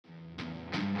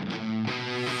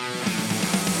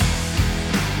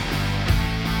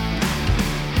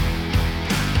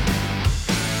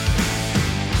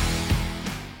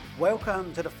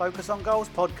Welcome to the Focus on Goals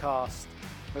podcast,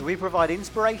 where we provide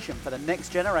inspiration for the next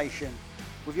generation,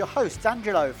 with your hosts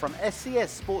Angelo from SCS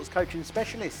Sports Coaching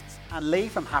Specialists and Lee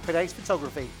from Happy Days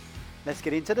Photography. Let's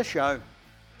get into the show.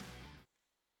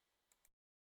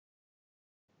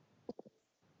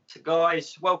 So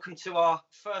guys, welcome to our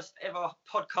first ever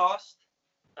podcast.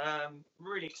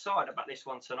 Really excited about this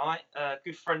one tonight. A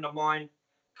good friend of mine,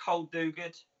 Cole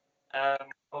Dugard,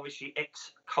 obviously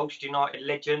ex-Colchester United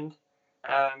legend.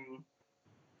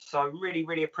 So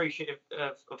really appreciative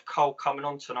of Cole coming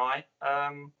on tonight.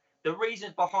 The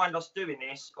reasons behind us doing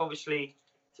this, obviously,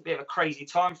 it's a bit of a crazy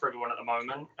time for everyone at the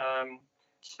moment.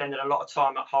 Spending a lot of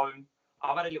time at home.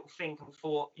 I've had a little think and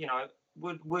thought,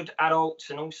 would adults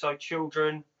and also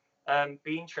children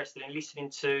be interested in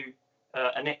listening to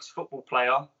an ex-football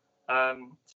player,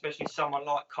 especially someone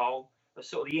like Cole, the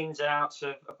sort of the ins and outs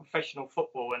of professional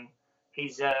football and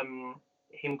his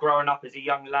him growing up as a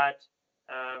young lad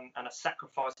and the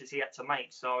sacrifices he had to make.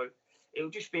 So it will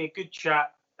just be a good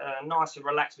chat, nice and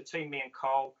relaxed between me and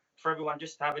Cole for everyone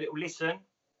just to have a little listen,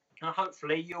 and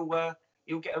hopefully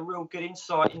you'll get a real good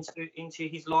insight into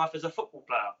his life as a football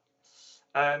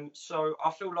player. So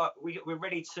I feel like we're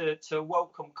ready to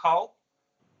welcome Cole.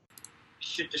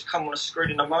 Should just come on the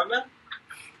screen in a moment.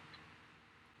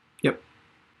 Yep.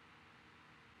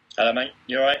 Hello, mate.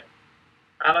 You all right?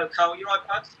 Hello, Cole. You all right,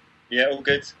 bud? Yeah, all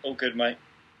good, mate.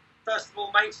 First of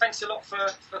all, mate, thanks a lot for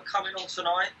coming on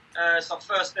tonight. It's our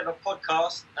first ever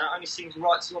podcast. It only seems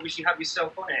right to obviously have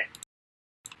yourself on it.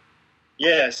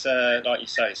 Yeah, it's like you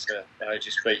say, it's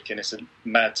just speaking. It's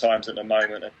mad times at the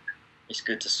moment, and it's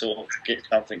good to sort of get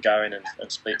something going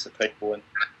and speak to people, and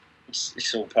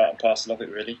it's all part and parcel of it,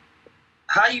 really.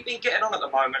 How you been getting on at the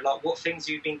moment? Like, what things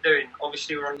you've been doing?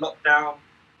 Obviously, we're on lockdown.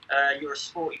 You're a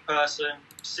sporty person,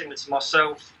 similar to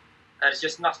myself. There's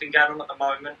just nothing going on at the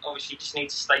moment. Obviously, you just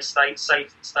need to stay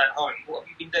safe and stay at home. What have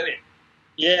you been doing?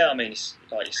 Yeah, I mean, it's,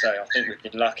 like you say, I think we've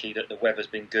been lucky that the weather's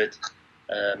been good.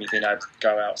 You've been able to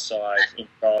go outside in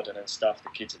the garden and stuff.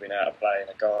 The kids have been able to play in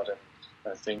the garden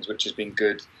and things, which has been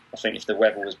good. I think if the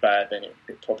weather was bad, then it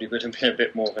probably would have been a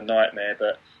bit more of a nightmare.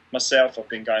 But myself, I've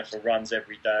been going for runs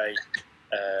every day.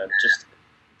 Just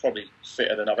probably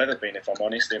fitter than I've ever been, if I'm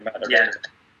honest. The amount of running.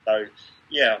 So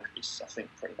yeah, it's, I think,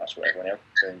 pretty much what everyone else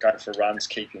is doing. Going for runs,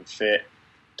 keeping fit,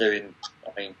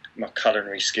 my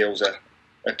culinary skills are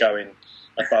going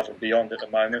above and beyond at the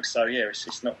moment. So yeah,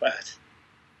 it's not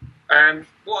bad.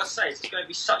 What I'd say is it's going to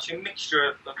be such a mixture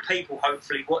of people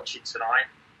hopefully watching tonight.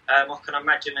 I can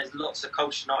imagine there's lots of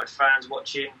Colchester United fans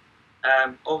watching.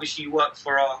 Obviously you work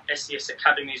for our SCS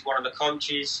Academy as one of the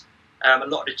coaches. A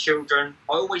lot of the children.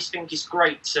 I always think it's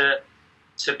great to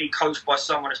be coached by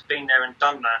someone that's been there and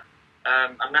done that.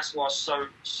 And that's why I was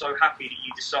so happy that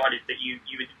you decided that you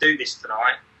would do this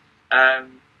tonight.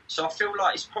 So I feel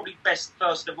like it's probably best,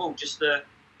 first of all, just to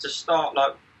start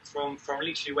like from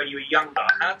literally when you were younger.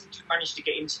 How did you manage to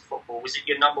get into football? Was it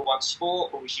your number one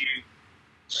sport, or was you?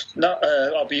 No,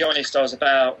 I'll be honest. I was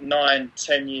about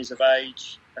 9-10 years of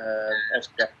age.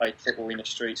 Obviously, I played football in the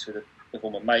streets with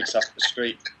all my mates up the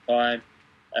street at the time.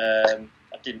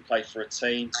 I didn't play for a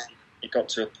team. It got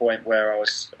to a point where I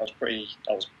was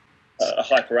a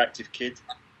hyperactive kid.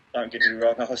 Don't get me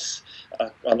wrong.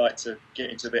 I like to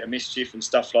get into a bit of mischief and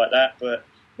stuff like that. But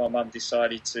my mum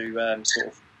decided to sort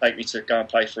of take me to go and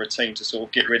play for a team to sort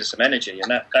of get rid of some energy,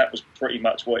 and that was pretty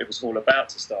much what it was all about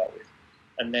to start with.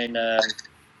 And then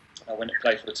I went to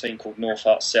play for a team called North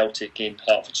Hart Celtic in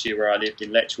Hertfordshire, where I lived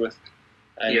in Letchworth,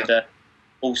 and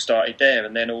all started there.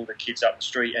 And then all the kids up the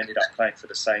street ended up playing for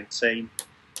the same team,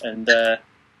 and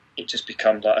it just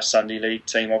becomes like a Sunday league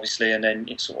team, obviously, and then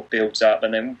it sort of builds up.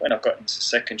 And then when I got into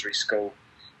secondary school,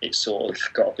 it sort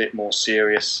of got a bit more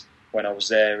serious when I was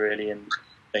there, really. And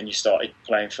then you started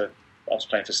I was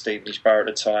playing for Stevenage Borough at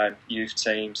the time, youth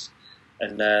teams,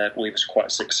 and we was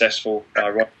quite successful.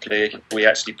 Ironically, we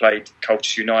actually played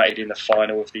Colchester United in the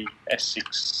final of the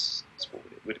Essex, it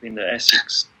would have been the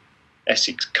Essex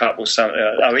Cup or something.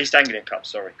 East Anglian Cup,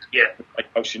 sorry. Yeah. We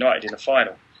played Colchester United in the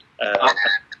final.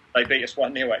 They beat us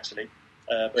 1-0 actually,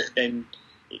 but then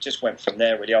it just went from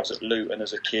there really. I was at Luton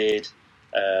as a kid,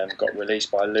 got released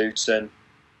by Luton,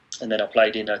 and then I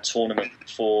played in a tournament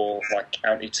for my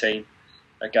county team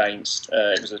against,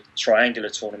 it was a triangular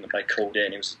tournament they called it,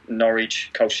 and it was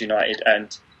Norwich, Colchester United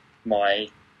and my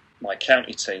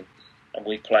county team, and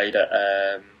we played at,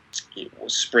 it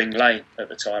was Spring Lane at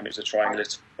the time. It was a triangular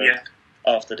tournament.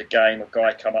 Yeah. After the game, a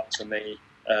guy come up to me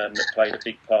that played a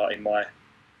big part in my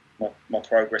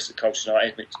progress at Colchester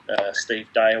United, Steve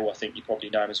Dale, I think you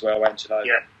probably know him as well, Angelo.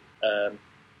 Yeah.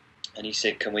 And he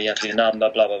said, "Can we have your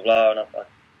number?" Blah blah blah. And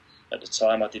at the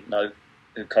time, I didn't know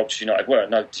who Colchester United were.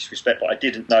 No disrespect, but I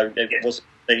didn't know there was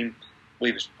a team.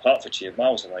 We was Hertfordshire,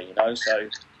 miles away, so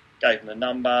gave them the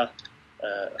number.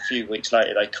 A few weeks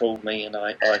later, they called me, and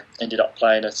I ended up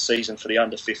playing a season for the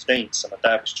under-15s. So my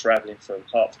dad was travelling from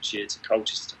Hertfordshire to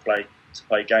Colchester to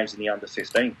play games in the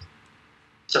under-15s.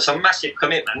 So it's a massive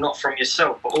commitment, not from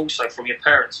yourself, but also from your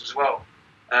parents as well.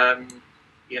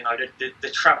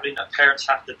 The travelling that parents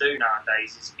have to do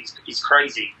nowadays is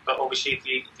crazy. But obviously, if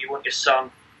you want your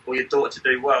son or your daughter to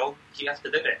do well, you have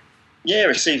to do it. Yeah,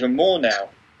 it's even more now.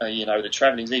 The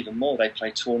travelling's even more. They play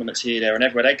tournaments here, there, and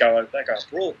everywhere. They go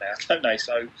abroad now, don't they?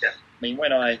 So, I mean,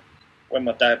 when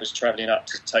my dad was travelling up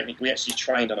to take me, we actually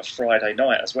trained on a Friday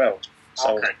night as well.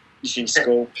 So, in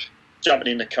school,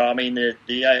 jumping in the car. I mean,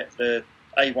 the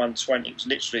A120 was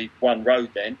literally one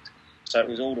road then, so it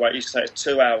was all the way. It used to take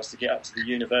 2 hours to get up to the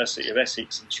University of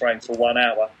Essex and train for 1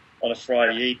 hour on a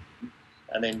Friday evening,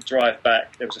 and then drive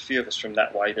back. There was a few of us from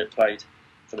that way that played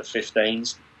for the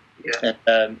 15s. Yeah.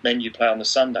 And then you play on the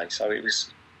Sunday, so it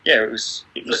was.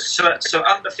 So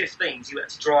under 15s, you had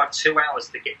to drive 2 hours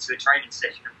to get to a training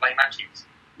session and play matches.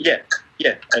 Yeah,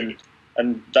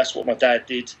 and that's what my dad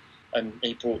did, and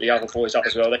he brought the other boys up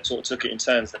as well. They sort of took it in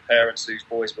turns. The parents whose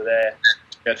boys were there,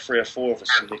 we had 3 or 4 of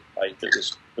us from this place that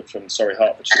was from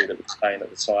Hertfordshire that was playing at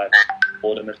the time.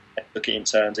 Brought them and took it in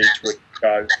turns each week to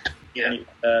go. Yeah,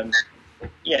 and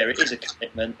it is a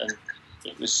commitment, and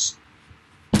it was.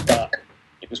 But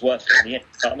it was worth it in the end,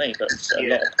 you know what I mean? But a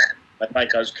lot of they make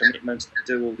those commitments, they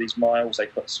do all these miles, they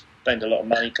spend a lot of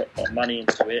money, put a lot of money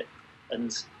into it,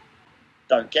 and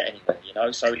don't get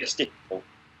anywhere, so it's difficult.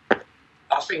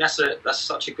 I think that's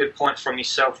such a good point from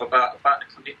yourself about the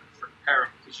commitment from a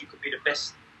parent, because you could be the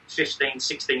best 15,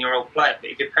 16-year-old player, but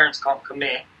if your parents can't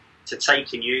commit to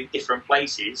taking you different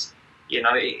places,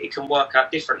 it can work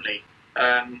out differently.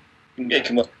 It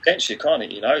can work against you, can't it?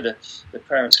 The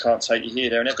parents can't take you here,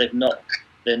 there, and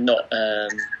they're not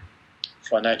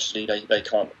financially. They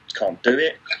can't do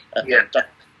it. That's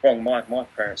wrong. My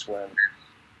parents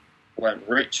weren't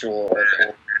rich or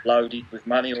loaded with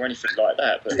money or anything like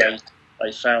that, but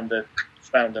they found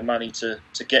the money to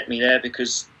get me there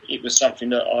because it was something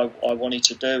that I wanted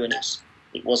to do, and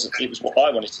it was what I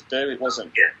wanted to do. It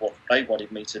wasn't what they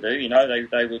wanted me to do.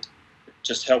 They were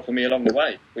just helping me along the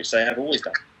way, which they have always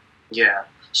done. Yeah.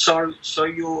 So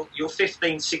you're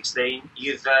 15, 16.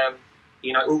 You've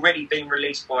already been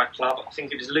released by a club. I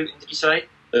think it was Luton. Did you say?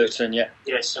 Luton, yeah.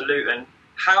 Yeah. So Luton.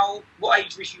 What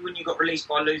age was you when you got released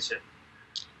by Luton?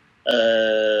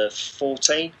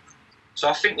 14. So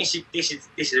I think this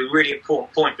is a really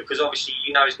important point, because obviously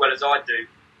as well as I do,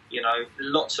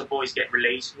 lots of boys get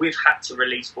released. We've had to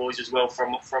release boys as well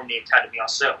from the academy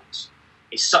ourselves.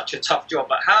 It's such a tough job.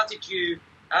 But how did you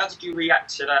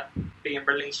react to that, being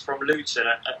released from Luton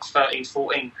at 13,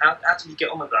 14? How did you get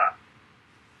on with that?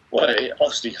 Well, it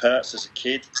obviously hurts as a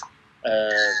kid.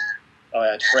 I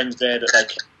had friends there that they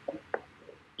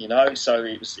kept, so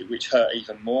which hurt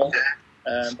even more.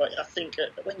 But I think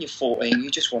when you're 14, you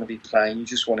just want to be playing, you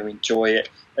just want to enjoy it,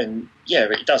 and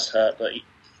it does hurt, but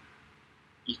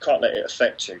you can't let it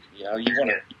affect you. You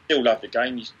still love the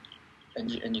game,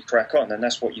 and you crack on, and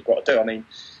that's what you've got to do. I mean,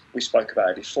 we spoke about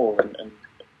it before, and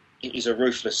it is a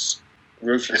ruthless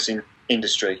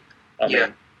industry. I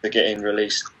mean, they're getting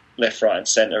released left, right, and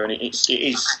centre, and it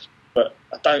is. But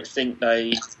I don't think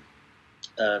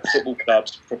football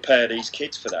clubs prepare these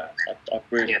kids for that. I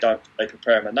really don't. They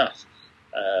prepare them enough.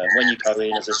 When you go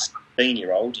in as a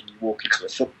 16-year-old and you walk into a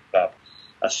football club,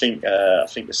 I think the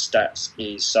stats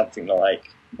is something like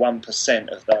 1%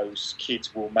 of those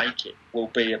kids will make it. Will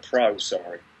be a pro.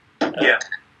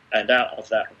 And out of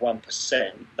that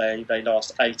 1%, they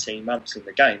last 18 months in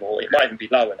the game, or it might even be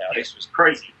lower now. This was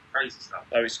crazy stuff.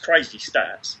 So it's crazy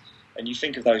stats. And you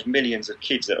think of those millions of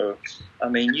kids that are. I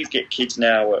mean, you get kids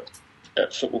now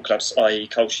at football clubs, i.e.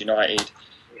 Colchester United,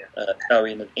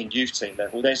 going in youth team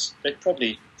level. There's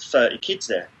probably 30 kids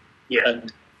there,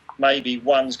 and maybe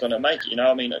one's going to make it.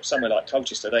 I mean, somewhere like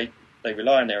Colchester, they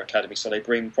rely on their academy, so they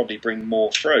probably bring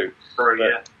more through.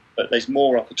 But there's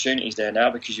more opportunities there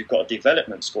now because you've got a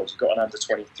development squad, you've got an under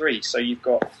 23, so you've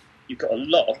got a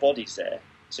lot of bodies there.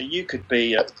 So you could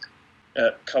be at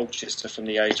Colchester from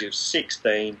the age of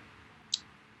 16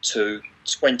 to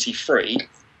 23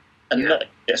 and not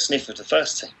get a sniff of the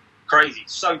first team. Crazy,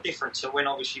 so different to when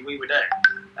obviously we were there.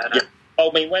 I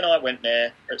mean, when I went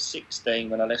there at 16,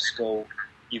 when I left school,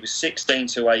 you were 16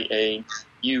 to 18.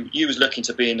 You was looking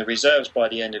to be in the reserves by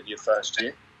the end of your first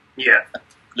year. Yeah.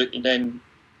 And then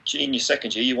in your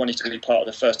second year, you wanted to be part of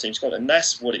the first team squad, and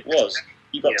that's what it was.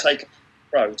 You got taken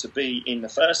pro to be in the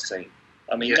first team.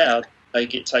 I mean, now they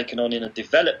get taken on in a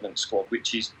development squad,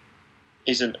 which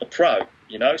isn't a pro.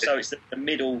 you know. So it's the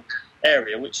middle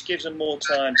area, which gives them more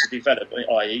time to develop,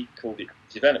 i.e. called it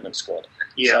development squad.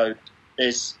 Yeah.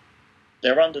 So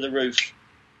they're under the roof,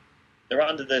 they're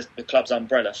under the club's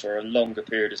umbrella for a longer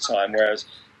period of time, whereas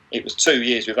it was 2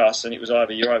 years with us, and it was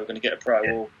either you're either going to get a pro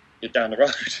or you're down the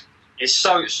road.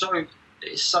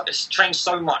 It's changed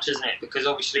so much, isn't it? Because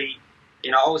obviously,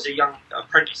 you know, I was a young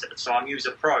apprentice at the time. You was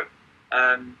a pro,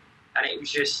 and it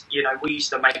was just, you know, we used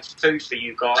to make food for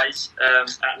you guys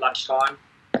at lunchtime.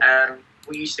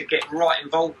 We used to get right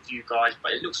involved with you guys,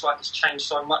 but it looks like it's changed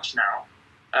so much now,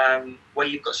 where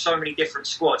you've got so many different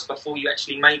squads before you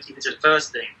actually make it into the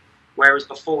first team. Whereas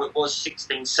before it was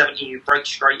 16, 17, you break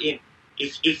straight in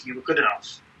if you were good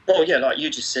enough. Well, yeah, like you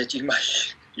just said, you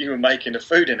were making the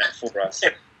food in that for us.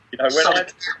 You know,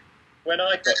 when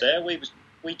I got there, we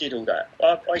did all that.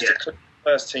 I used to cook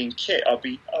first team kit.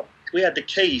 We had the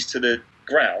keys to the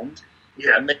ground.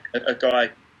 Yeah. And a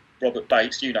guy, Robert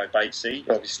Bates, you know Batesy,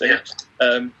 obviously. Yeah.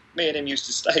 Me and him used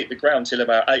to stay at the ground till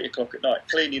about 8 o'clock at night,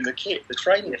 cleaning the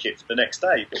training kit for the next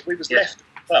day. But we was left at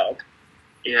the club.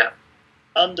 Yeah.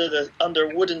 Under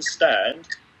a wooden stand,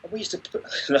 and we used to put.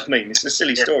 I mean, it's a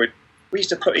silly story. We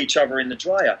used to put each other in the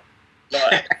dryer.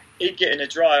 Like he'd get in the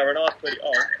dryer and I'd put it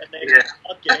on, and then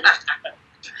I'd get in it.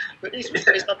 But this was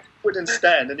a wooden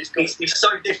stand, and it's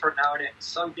so different now, isn't it? It's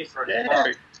so different. Yeah.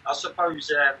 But I suppose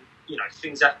you know,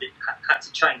 things had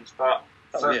to change, but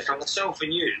for myself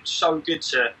and you, it's so good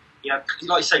to, you know,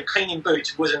 like you say, cleaning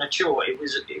boots wasn't a chore. It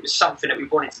was something that we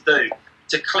wanted to do.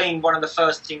 To clean one of the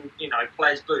first team, you know,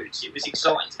 players' boots, it was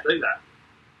exciting to do that.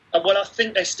 Well, I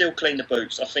think they still clean the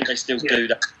boots. I think they still do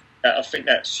that. I think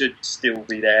that should still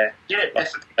be there. Yeah,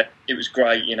 definitely. It was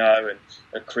great, you know, and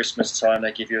at Christmas time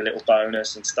they give you a little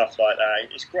bonus and stuff like that.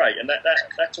 It's great, and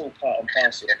that's all part and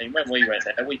parcel. I mean, when we went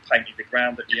there, we painted the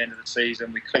ground at the end of the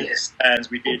season, we cleaned the stands,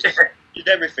 we did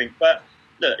everything. But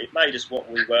look, it made us what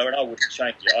we were, and I wouldn't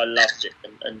change it. I loved it,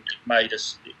 and it made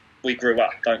us. We grew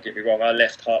up, don't get me wrong. I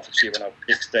left Hertfordshire when I was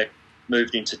 16,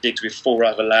 moved into Diggs with 4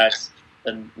 other lads,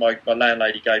 and my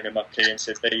landlady gave me my key and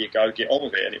said, there you go, get on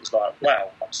with it. And it was like,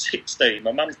 wow, I'm 16.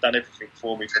 My mum's done everything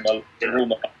for me from my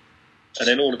room up. And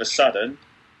then all of a sudden,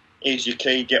 here's your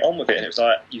key, get on with it. And it was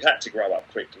like, you had to grow up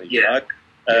quickly, you know.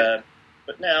 But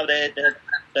now they're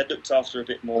looked after a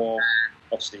bit more.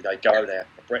 Obviously, they go there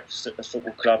for breakfast at the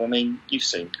football club. I mean, you've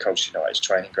seen Colchester United's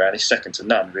training ground. It's second to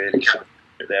none, really,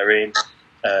 that they're in.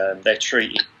 They're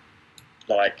treated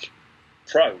like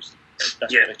pros. That's what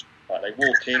they're like. They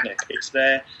walk in, their kit's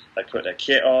there, they put their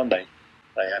kit on, they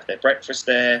have their breakfast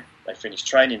there, they finish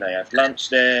training, they have lunch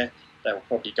there, they'll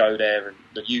probably go there, and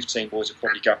the youth team boys will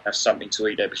probably go and have something to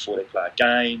eat there before they play a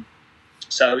game.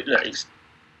 So look,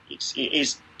 it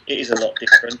is a lot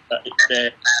different, but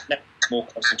they're more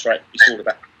concentrated. It's all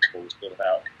about football, it's all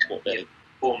about what they're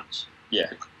performance.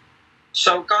 Yeah.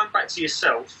 So going back to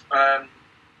yourself,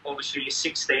 obviously you're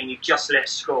 16, you've just left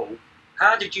school.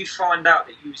 How did you find out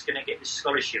that you was going to get this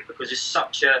scholarship? Because it's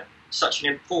such an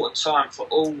important time for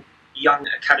all young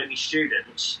academy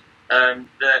students.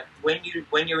 That when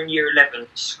you're in year 11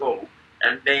 school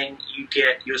and then you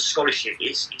get your scholarship,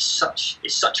 it's such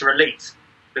a relief,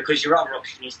 because your other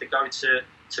option is to go to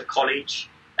college,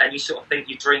 and you sort of think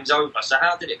your dream's over. So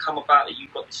how did it come about that you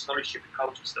got this scholarship at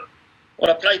Colchester?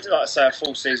 Well, I played, like I say, a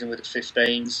full season with the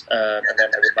 15s, and then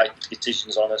they would make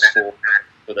decisions on us for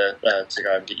to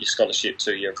go and get your scholarship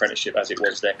to your apprenticeship, as it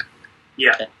was then.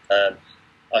 Yeah.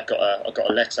 I got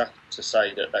a letter to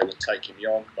say that they were taking me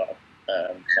on. But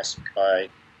my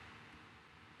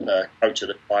coach at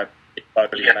the time,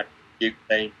 youth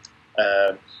team.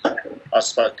 I'd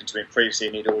spoken to him previously,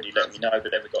 and he'd already let me know.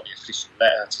 But then we got the official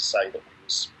letter to say that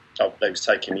they was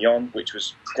taking me on, which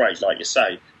was great, like you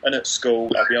say. And at school,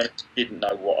 I'll be honest, didn't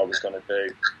know what I was going to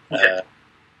do.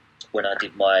 When I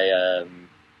did my,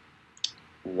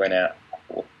 we went out.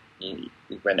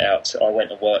 I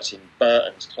went and worked in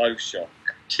Burton's clothes shop.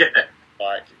 Yeah.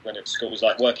 Like when at school, it was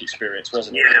like work experience,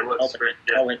 wasn't it? Yeah, work experience.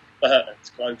 I went to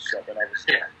Burton's clothes shop, and I was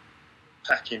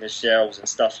packing the shelves and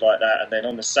stuff like that. And then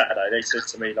on the Saturday, they said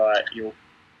to me like, you've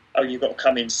got to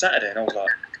come in Saturday, and I was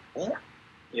like, what?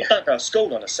 I don't go to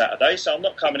school on a Saturday, so I'm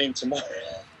not coming in tomorrow.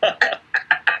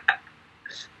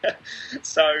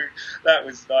 So that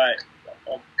was like,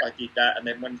 I did that, and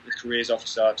then when the careers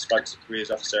officer, I spoke to the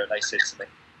careers officer, and they said to me,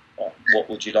 what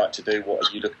would you like to do? What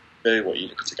are you looking to do? What are you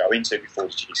looking to go into before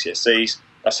the GCSEs?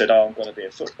 I said, I'm going to be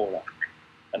a footballer.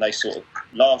 And they sort of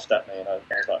laughed at me, and I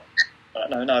was like,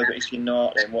 no, but if you're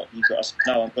not, then what you got? I said,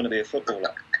 no, I'm going to be a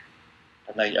footballer.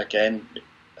 And they were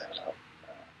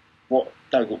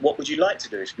like, what would you like to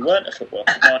do if you weren't a footballer?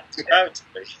 I said, no, to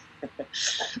be.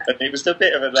 And it was a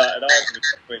bit of an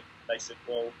argument. They said,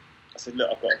 well, I said, look,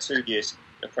 I've got a 2 years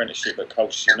apprenticeship at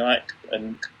Colchester United,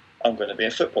 and I'm going to be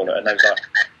a footballer. And they was like,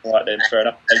 right then, fair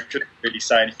enough. They couldn't really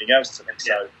say anything else to me.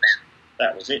 So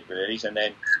that was it, really. And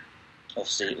then,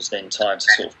 obviously, it was then time to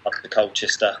sort of up to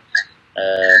Colchester.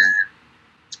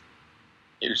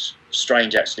 It was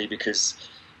strange, actually, because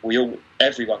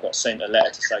everyone got sent a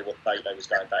letter to say what date they was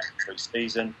going back to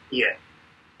pre-season. Yeah.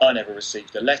 I never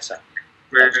received a letter.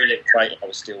 Really? I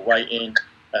was still waiting.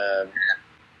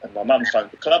 And my mum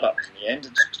phoned the club up in the end,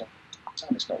 and she was like, "Son,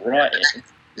 it's not right here.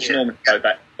 It's normally go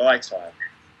back July time."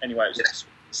 Anyway, it was the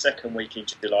second week in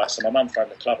July, so my mum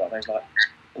phoned the club up, and they was like,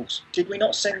 "Oh, did we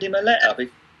not send him a letter?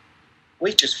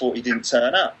 We just thought he didn't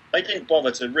turn up." They didn't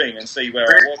bother to ring and see where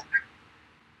I was.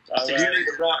 So you knew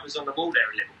the writing was on the wall there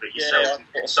a little bit yourself.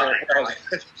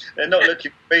 Yeah, they're not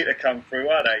looking for me to come through,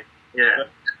 are they? Yeah.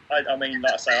 But I mean,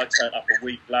 like I say, I turned up a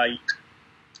week late,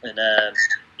 and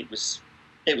it was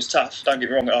tough. Don't get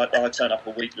me wrong. I turned up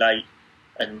a week late,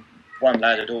 and one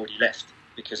lad had already left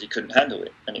because he couldn't handle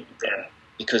it, and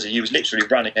because he was literally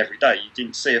running every day. You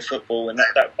didn't see a football, and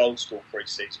that old school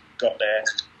pre-season. You got there,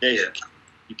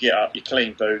 you get up, you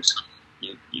clean boots,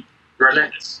 you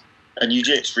relentless. And you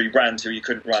literally ran till you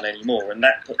couldn't run anymore, and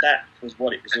that was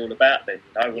what it was all about then.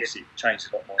 You know, obviously it changed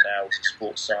a lot more now with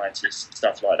sports scientists and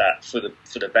stuff like that for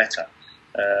the better.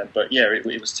 But yeah,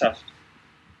 it was tough.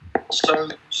 So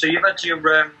you've had you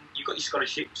got your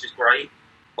scholarship, which is great.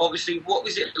 Obviously, what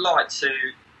was it like to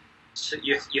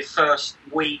your first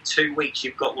week, 2 weeks?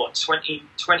 You've got what 20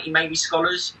 maybe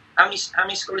scholars. How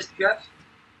many scholars did you have?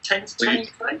 10 to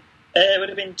 20? It would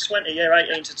have been 20. Yeah,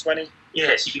 18 to 20.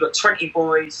 Yeah, so you've got 20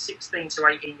 boys, 16 to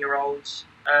 18-year-olds.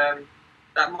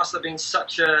 That must have been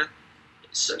such an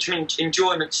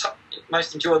enjoyment,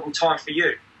 most enjoyable time for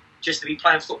you, just to be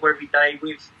playing football every day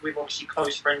with obviously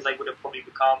close friends they would have probably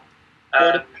become.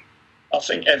 I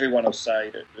think everyone will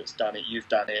say that's done it. You've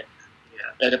done it.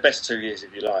 Yeah. They're the best 2 years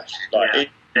of your life. Like if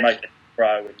you make it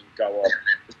pro and you go on.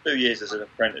 The 2 years as an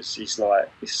apprentice, it's so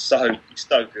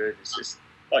good. It's just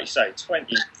like you say,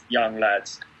 20 young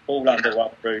lads all under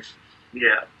one roof.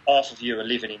 Yeah, half of you are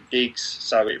living in digs,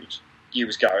 so you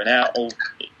was going out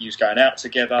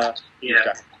together. You was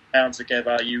going down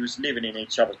together. You was living in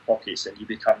each other's pockets, and you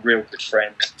become real good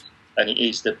friends. And it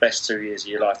is the best 2 years of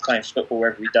your life. Playing football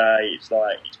every day, it's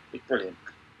brilliant.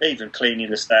 Even cleaning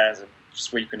the stands and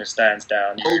sweeping the stands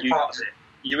down. Part of it.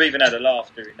 You even had a laugh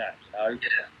doing that, you know.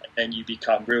 Yeah. And then you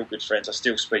become real good friends. I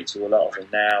still speak to a lot of them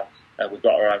now. We've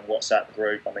got our own WhatsApp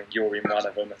group. I mean, you're in one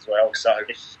of them as well. So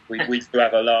we do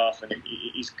have a laugh, and it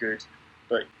is good.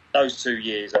 But those 2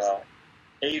 years are,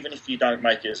 even if you don't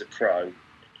make it as a pro,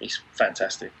 it's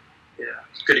fantastic. Yeah,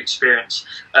 it's a good experience.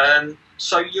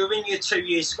 So you're in your 2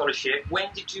 years scholarship.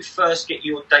 When did you first get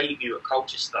your debut at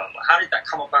Colchester? How did that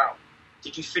come about?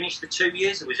 Did you finish the 2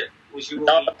 years, or was you?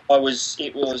 No, I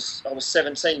was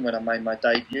 17 when I made my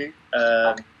debut.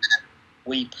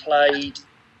 We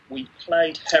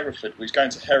played Hereford. We was going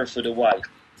to Hereford away.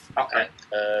 Okay.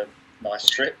 Nice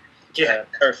trip. Yeah.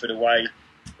 Hereford away.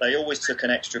 They always took an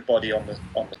extra body on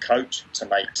the coach to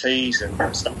make teas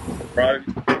and stuff on the road.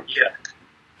 Yeah.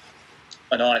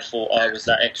 And I thought I was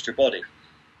that extra body.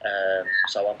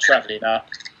 So I'm travelling up.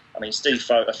 I mean,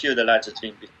 a few of the lads had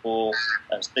been before,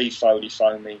 and Steve Foley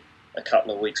phoned me a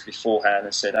couple of weeks beforehand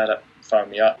and said, phone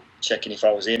me up, checking if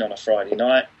I was in on a Friday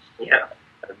night. Yeah.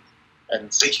 And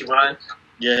did you win?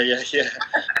 Yeah.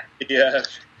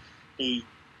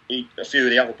 A few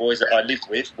of the other boys that I lived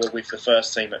with were with the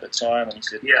first team at the time, and he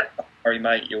said, "Don't worry,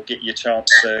 mate, you'll get your chance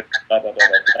to blah blah blah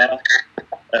blah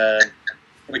blah,"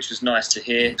 which was nice to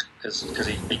hear because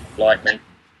he liked me.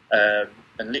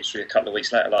 And literally a couple of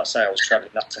weeks later, like I say, I was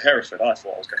travelling up to Hereford. I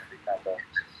thought I was going to be number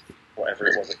whatever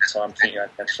it was at the time. I think I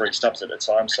had 3 stubs at the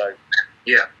time, so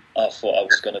I thought I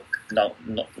was going to not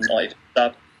even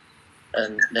sub.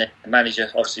 And then the manager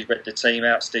obviously read the team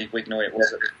out. Steve Wignall it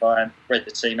was at the time. Read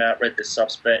the team out, read the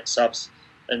subs,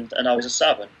 and I was a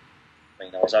sub. And I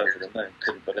mean, I was over the moon.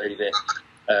 Couldn't believe it.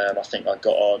 I think I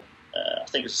got on. I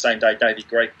think it was the same day David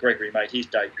Gregory made his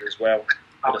debut as well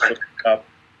for the football club.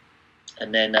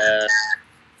 And then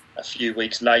a few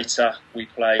weeks later, we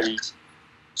played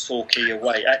Torquay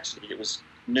away. Actually, it was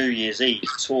New Year's Eve.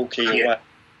 Torquay away.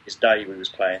 His day we was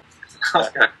playing.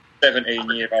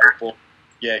 17-year-old boy.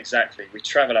 Yeah, exactly. We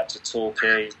travel up to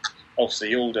Torquay.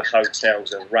 Obviously, all the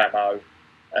hotels are Ramo.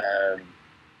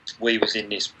 We was in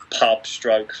this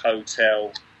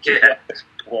pub/hotel. Yeah.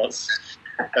 Was.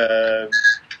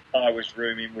 I was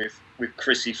rooming with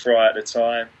Chrissy Fry at the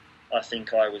time. I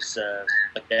think I was,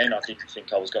 again, I didn't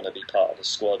think I was going to be part of the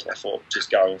squad. I thought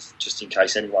just in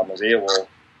case anyone was ill or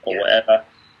whatever.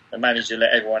 The manager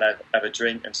let everyone have a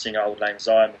drink and sing Auld Lang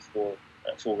Syne before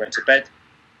before we went to bed.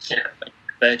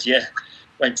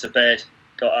 Went to bed,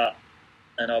 got up,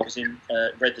 and I was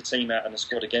read the team out and the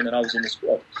squad again, and I was in the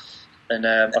squad. And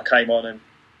I came on and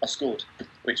I scored,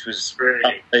 which was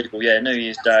unbelievable. Yeah, New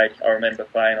Year's Day, I remember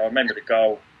playing. I remember the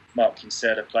goal. Mark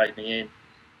Kinsella played me in.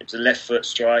 It was a left foot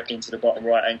strike into the bottom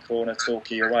right-hand corner,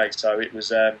 Torquay away. So it was,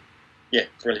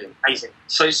 brilliant. Amazing.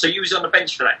 So you was on the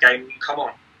bench for that game and you come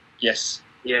on? Yes.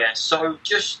 Yeah, so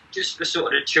just for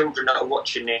sort of the children that are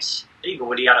watching this, even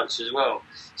with the adults as well.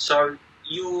 So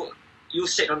you're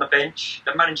sitting on the bench,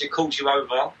 the manager calls you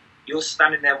over, you're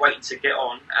standing there waiting to get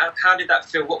on. How did that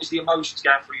feel? What was the emotions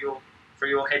going through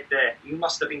your head there? You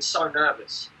must have been so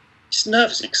nervous. It's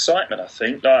nervous excitement, I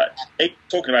think. Like,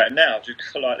 talking about it now, just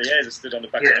like the hairs are stood on the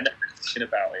back of my neck thinking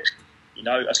about it. You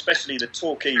know, especially the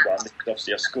Torquay one, because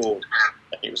obviously I scored.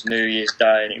 It was New Year's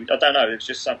Day, and I don't know, there was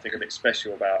just something a bit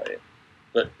special about it.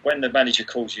 But when the manager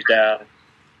calls you down,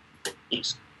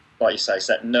 it's, like you say, it's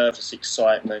that nervous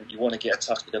excitement. You want to get a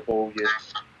touch of the ball. You're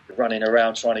running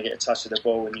around trying to get a touch of the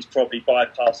ball, and he's probably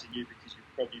bypassing you because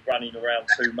you're probably running around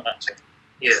too much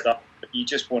and stuff. But you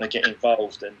just want to get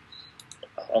involved. And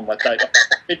on my day,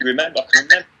 I can remember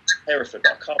Hereford,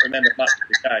 but I can't remember much of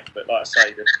the game. But like I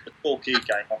say, the Torquay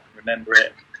game, I can remember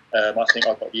it. I think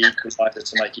I got the equaliser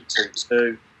to make it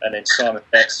 2-2, and then Simon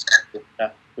Betts,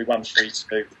 we won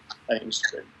 3-2. And it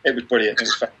was brilliant. It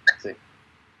was fantastic.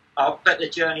 I bet the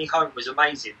journey home was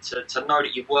amazing to know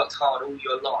that you've worked hard all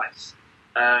your life,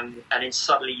 and then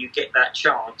suddenly you get that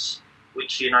chance,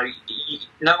 which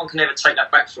no one can ever take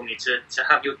that back from you, to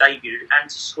have your debut and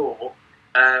to score.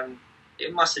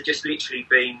 It must have just literally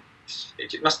been.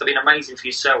 It must have been amazing for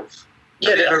yourself.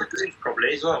 Yeah,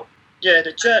 probably as well. Yeah,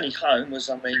 the journey home was.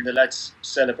 I mean, the lads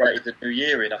celebrated the New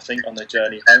Year I think, on the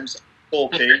journey home. So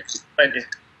Torquay,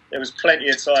 there was plenty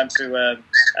of time to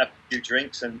have a few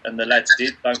drinks, and the lads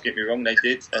did. Don't get me wrong, they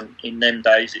did. And in them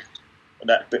days,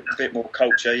 that bit more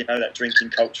culture, that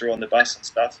drinking culture on the bus and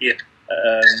stuff. Yeah.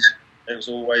 There was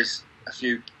always a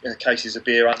few cases of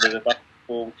beer under the bus.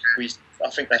 I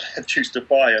think they used to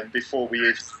buy them before we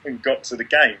even got to the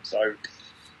game. So,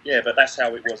 yeah, but that's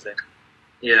how it was then.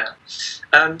 Yeah.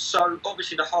 So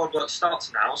obviously the hard work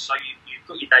starts now. So you've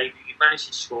got your debut, you've managed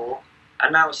to score,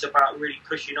 and now it's about really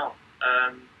pushing on.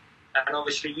 And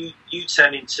obviously you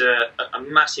turned into a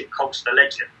massive Colchester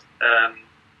legend.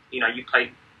 You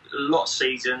played a lot of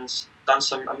seasons, done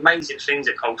some amazing things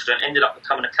at Colchester, and ended up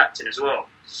becoming a captain as well.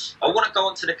 I want to go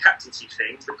on to the captaincy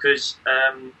thing because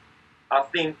I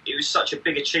think it was such a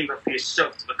big achievement for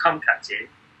yourself to become captain.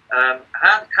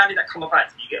 How did that come about?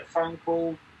 Did you get a phone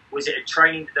call? Was it a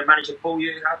training? Did the manager call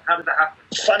you? How did that happen?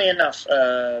 Funny enough,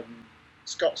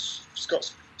 Scott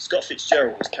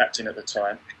Fitzgerald was captain at the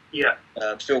time. Yeah.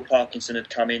 Phil Parkinson had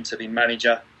come in to be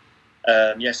manager.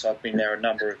 Yes, I've been there a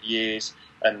number of years,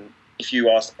 and if you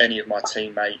asked any of my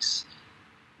teammates,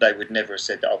 they would never have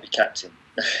said that I'll be captain.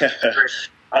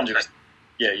 100%.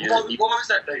 Yeah. What was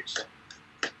that, Dave?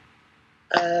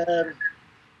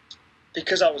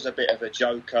 Because I was a bit of a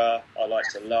joker. I like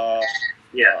to laugh.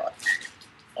 Yeah.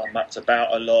 I mucked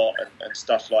about a lot and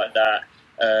stuff like that.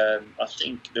 I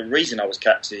think the reason I was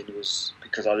captain was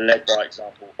because I led by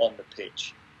example on the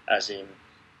pitch, as in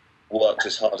worked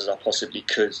as hard as I possibly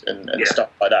could and stuff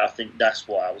like that. I think that's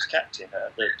why I was captain.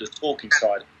 The talking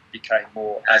side became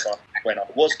more when I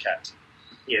was captain.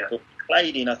 Yeah. But we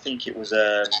played in, I think it was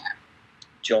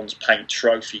John's Paint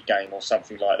Trophy game or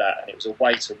something like that, and it was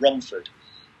away to Romford.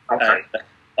 Okay. And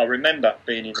I remember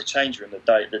being in the change room the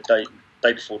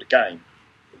day before the game,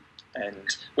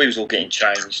 and we was all getting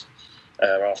changed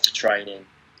after training.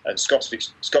 And Scott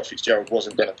Fitzgerald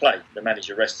wasn't going to play. The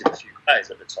manager rested a few players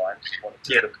at the time. He wanted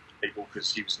to look at people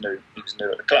because he was new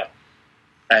at the club.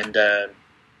 And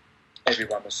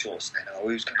everyone was sort of saying, "Oh,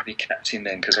 who's going to be captain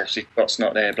then?" Because obviously Scott's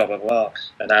not there. Blah blah blah.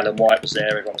 And Alan White was there.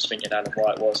 Everyone was thinking Alan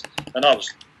White was. And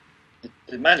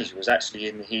the manager was actually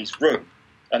in his room.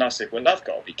 And I said, "Well, I've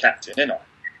got to be captain, ain't I?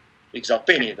 Because I've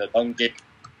been here the longest."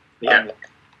 Yeah.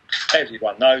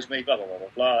 Everyone knows me, blah, blah, blah, blah,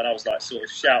 blah. And I was like sort of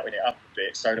shouting it up a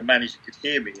bit so the manager could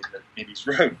hear me in his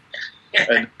room.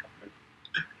 And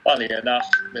funny enough,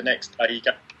 the next day he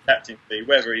got captain me,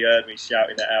 whether he heard me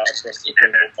shouting it out across the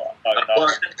room or I don't know.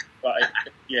 But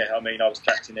I was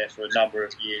captain there for a number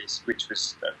of years, which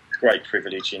was a great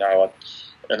privilege, and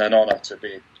an honour to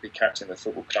be captain of the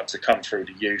football club, to come through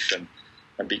the youth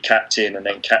and be captain, and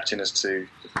then captain us to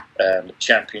the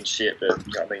championship.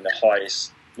 The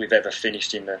highest we've ever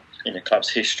finished in the club's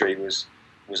history was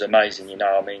amazing.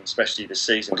 Especially the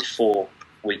season before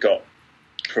we got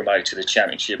promoted to the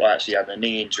championship, I actually had a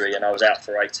knee injury and I was out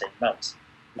for 18 months.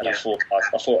 And I thought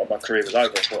my career was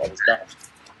over. I thought I was done.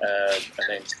 and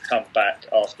then to come back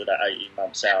after that 18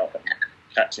 months out and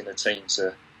captain the team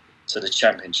to the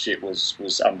Championship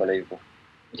was unbelievable.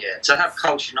 Yeah, to have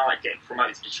Colchester United getting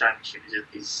promoted to the Championship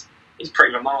is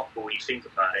pretty remarkable when you think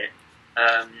about it.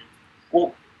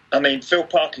 Well, I mean, Phil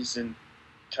Parkinson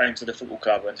came to the football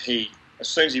club, and as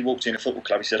soon as he walked in the football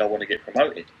club, he said, "I want to get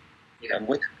promoted." Yeah. And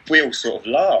we all sort of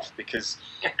laughed because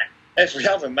every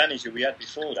other manager we had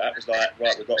before that was like,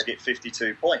 "Right, we've got to get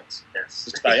 52 points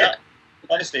to stay up."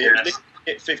 Honestly, it was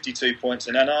get 52 points,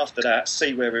 and then after that,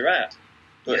 see where we're at.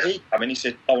 But he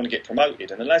said, "I want to get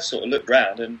promoted," and the lads sort of looked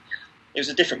round, and it was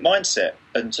a different mindset.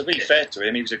 And to be fair to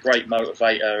him, he was a great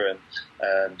motivator and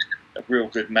a real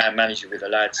good manager with the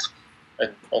lads.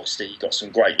 And obviously, he got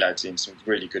some great lads in, some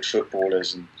really good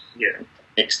footballers, and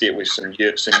mixed it with some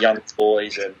young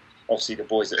boys, and obviously the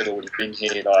boys that had already been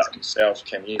here, like himself,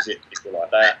 Ken Music, people like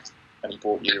that. And he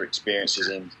brought your experiences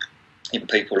in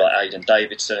people like Aidan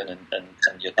Davidson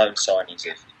and your loan signings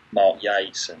of Mark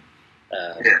Yates and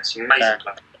it's amazing,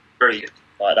 very good.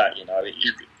 Like that, you know.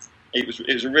 It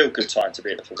was a real good time to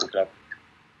be at the football club.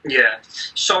 Yeah.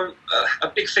 So a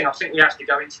big thing I think we have to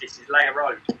go into this is Layer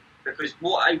Road, because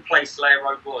what a place Layer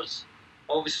Road was.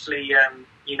 Obviously,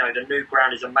 the new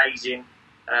ground is amazing.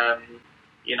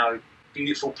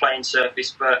 Beautiful playing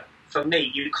surface, but for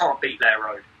me, you can't beat Layer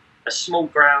Road. A small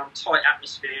ground, tight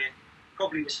atmosphere.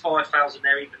 Probably was 5,000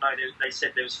 there, even though they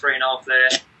said there was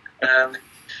 3,500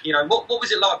 there. What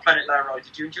was it like playing at Layer Road?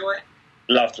 Did you enjoy it?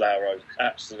 Loved Layer Road.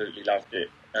 Absolutely loved it.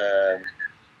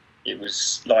 It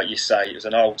was, like you say, it was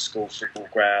an old school football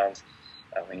ground.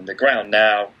 I mean, the ground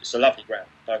now, it's a lovely ground.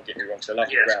 Don't get me wrong, it's a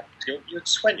lovely ground. You're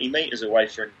 20 metres away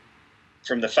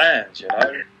from the fans, you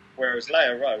know. Whereas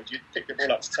Layer Road, you'd pick the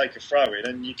ball up to take a throw in,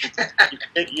 and you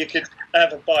could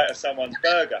have a bite of someone's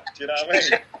burger. Do you know what I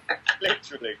mean?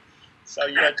 Literally. So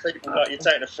you had people like you're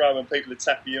taking a throw and people are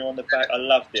tapping you on the back. I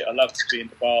loved it. I loved to be in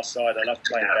the bar side. I loved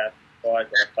playing down the side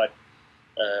when I played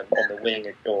on the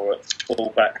wing or at full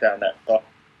back down that side.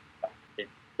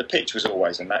 The pitch was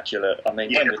always immaculate. I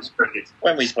mean,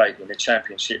 when we played in the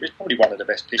Championship, it was probably one of the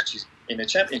best pitches in the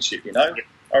Championship, you know.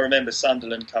 I remember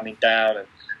Sunderland coming down and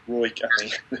Roy, I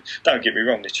mean, don't get me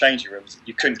wrong, the changing rooms,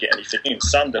 you couldn't get anything in.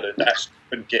 Sunderland actually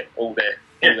couldn't get all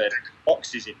their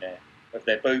boxes in there of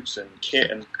their boots and kit.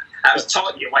 And that was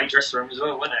tight in your away dressing room as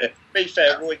well, wasn't it? To be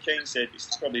fair, Roy Keane said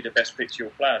it's probably the best pitch you'll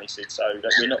play on, he said, so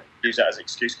that we're not going to use that as an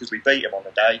excuse because we beat them on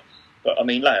the day. But, I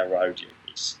mean, Layer Road,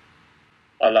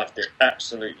 I loved it,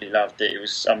 absolutely loved it. It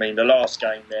was, I mean, the last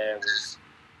game there was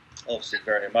obviously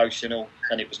very emotional,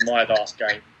 and it was my last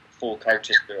game for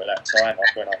Colchester at that time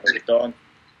when I moved on.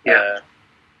 Yeah.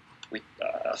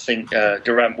 I think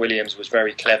Geraint Williams was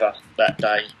very clever that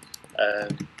day.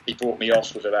 He brought me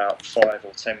off with about 5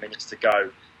 or 10 minutes to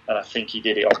go, and I think he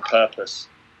did it on purpose.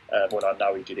 Well, I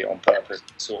know he did it on purpose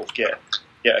to sort of get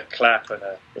a clap and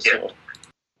a sort of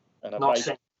and a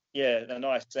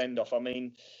nice send off. I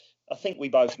mean, I think we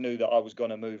both knew that I was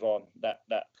going to move on that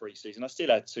pre-season. I still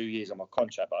had 2 years on my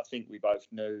contract, but I think we both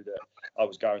knew that I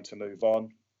was going to move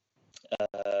on.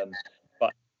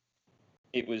 But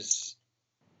it was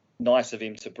nice of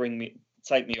him to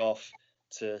take me off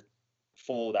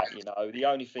for that. You know, the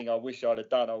only thing I wish I'd have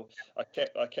done, I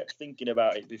kept thinking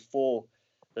about it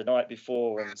the night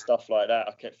before and stuff like that.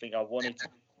 I kept thinking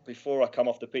before I come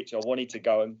off the pitch, I wanted to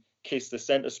go and kiss the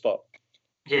centre spot.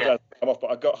 Yeah. Come off, but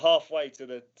I got halfway to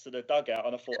the dugout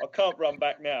and I thought I can't run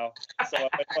back now. So I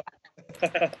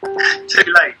went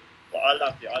too late. But I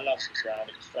loved it. I loved the ground.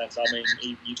 It was fantastic. I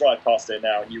mean, you drive past there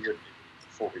now and you wouldn't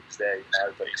have thought it was there, you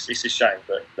know. But it's a shame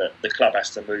that the club has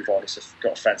to move on. It's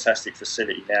got a fantastic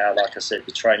facility now. Like I said,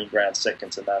 the training ground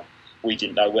second to none. We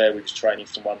didn't know where we was training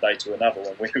from one day to another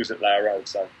when we was at Layer Road.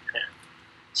 So,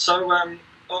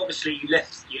 obviously you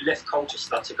left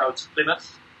Colchester to go to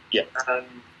Plymouth. Yeah.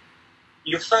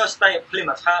 Your first day at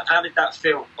Plymouth, how did that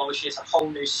feel? Obviously, it's a whole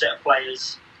new set of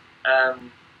players.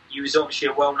 You was obviously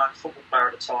a well-known football player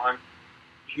at the time.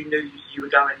 You knew you were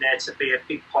going there to be a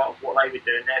big part of what they were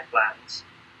doing, their plans.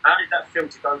 How did that feel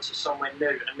to go to somewhere new,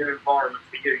 a new environment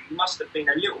for you? You must have been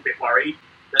a little bit worried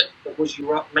that was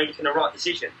you making the right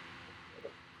decision?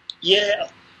 Yeah,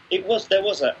 it was. There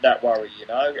was that worry, you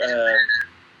know.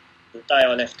 The day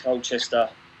I left Colchester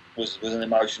was an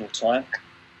emotional time.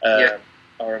 I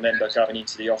remember going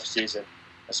into the offices and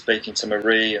speaking to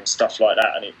Marie and stuff like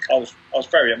that, and I was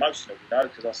very emotional, you know,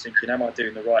 because I was thinking, am I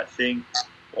doing the right thing?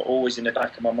 But always in the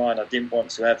back of my mind, I didn't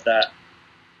want to have that.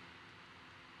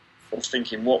 I was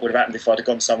thinking, what would have happened if I'd have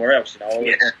gone somewhere else? You know, I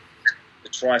always wanted to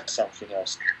try something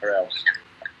else somewhere else.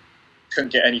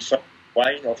 Couldn't get any further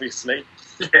away, obviously,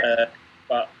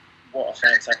 but what a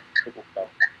fantastic football club.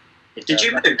 Did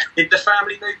you move? Did the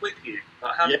family move with you?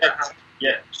 Like, how did that happen?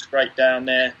 Yeah, straight down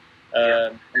there.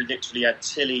 We literally had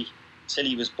Tilly.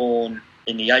 Tilly was born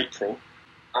in the April,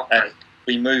 and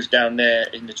we moved down there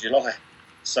in the July.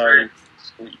 So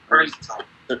we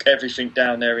took everything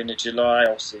down there in the July,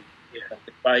 obviously,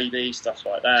 the baby, stuff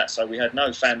like that. So we had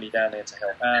no family down there to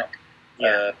help out.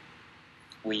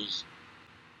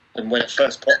 And when I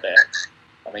first got there,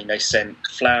 I mean, they sent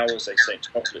flowers, they sent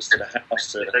chocolates to the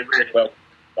house to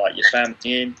like your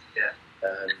family in.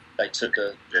 They took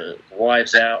the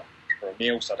wives out for a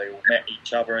meal, so they all met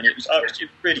each other, and it was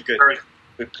really good.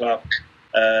 Good club.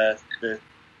 The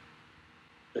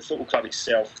football club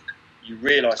itself, you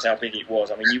realise how big it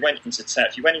was. I mean, you went into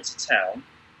town.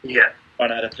 I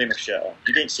had a Plymouth shirt on.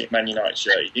 You didn't see a Man United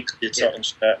shirt. You didn't see a Tottenham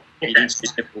shirt. You didn't see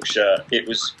a Liverpool shirt. It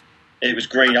was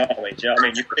Green Army. Do you know what I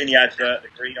mean? You put in the advert, the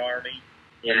Green Army,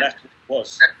 and that's what it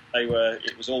was.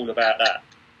 It was all about that.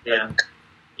 And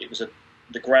it was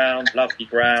the ground, lovely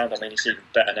ground. I mean, it's even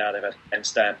better now. They've had a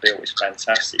handstand built. It's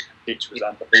fantastic. The pitch was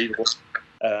unbelievable.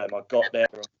 I got there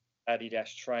with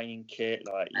Adidas training kit.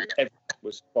 Like, everything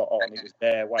was spot on. It was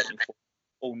there waiting for,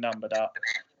 all numbered up.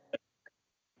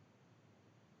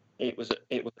 It was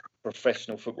a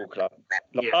professional football club.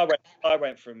 Like, I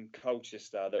went from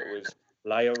Colchester, that was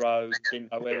layer road,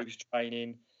 didn't know where we was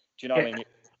training. Do you know what I mean? It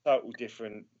was a total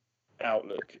different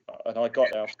outlook. And I got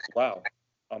there, I thought, wow,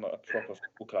 I'm at a proper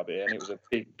football club here. And it was a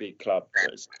big club.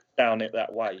 It's down it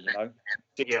that way,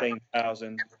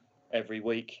 16,000 every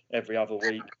week, every other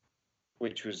week,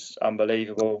 which was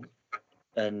unbelievable.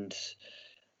 And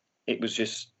it was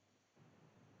just,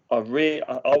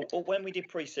 when we did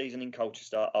pre-season in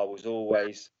Colchester, I was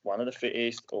always one of the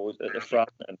fittest, always at the front.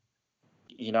 And,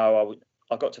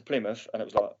 I got to Plymouth and it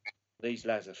was like, these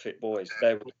lads are fit boys.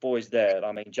 There were boys there.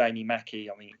 I mean, Jamie Mackey,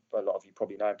 a lot of you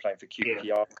probably know him playing for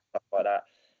QPR, stuff like that.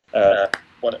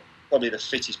 Probably the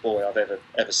fittest boy I've ever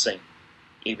seen.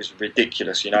 He was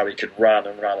ridiculous, he could run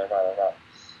and run.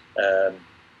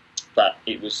 But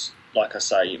it was, like I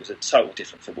say, it was a total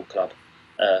different football club.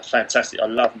 Fantastic. I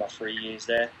loved my 3 years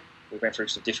there. We went through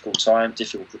some difficult times.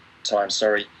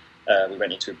 We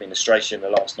went into administration. The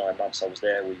last 9 months I was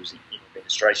there, we was in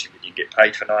administration. We didn't get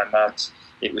paid for 9 months.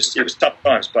 It was tough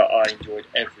times, but I enjoyed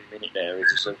every minute there. It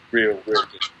was a real good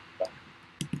fun.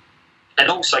 And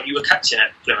also, you were captain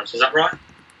at Plymouth, is that right?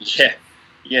 Yeah.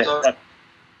 So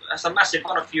that's a massive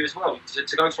honour for you as well,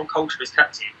 to go from Colchester as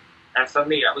captain. And for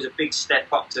me, that was a big step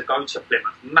up to go to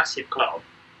Plymouth, massive club,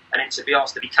 and then to be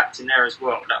asked to be captain there as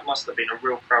well. That must have been a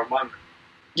real proud moment.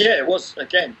 Yeah, it was.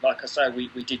 Again, like I say, we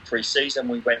did pre-season.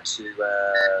 We went to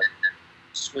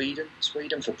Sweden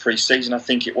for pre-season, I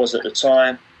think it was at the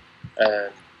time,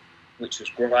 which was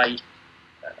great.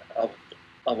 I've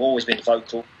always been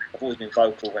vocal. I've always been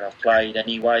vocal when I've played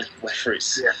anyway, whether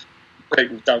it's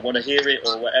people don't want to hear it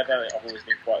or whatever. I've always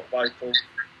been quite vocal.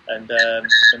 And the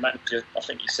manager, I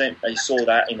think he saw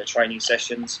that in the training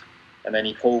sessions, and then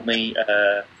he called me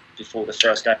before the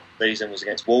first game of the season was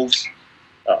against Wolves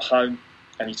at home,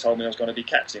 and he told me I was going to be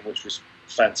captain, which was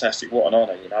fantastic. What an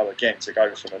honour, again, to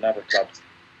go from another club,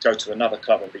 go to another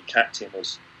club and be captain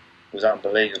was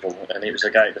unbelievable. And it was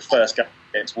the first game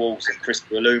against Wolves, and Chris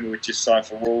Waluma had just signed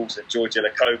for Wolves, and George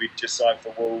Elakovic just signed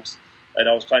for Wolves, and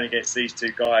I was playing against these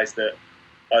two guys that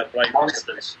I played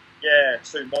monsters. Yeah,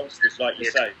 two monsters, like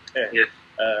you say.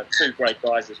 Two great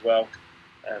guys as well.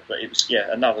 But it was,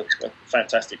 another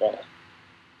fantastic honour.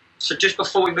 So just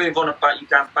before we move on about you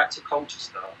going back to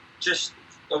Colchester, just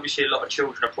obviously a lot of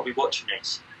children are probably watching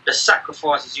this. The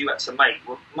sacrifices you had to make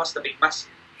must have been massive.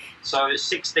 So at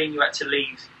 16 you had to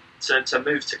leave to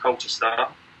move to Colchester.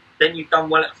 Then you've done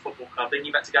well at the football club. Then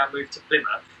you've had to go and move to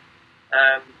Plymouth.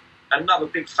 Another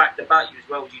big fact about you as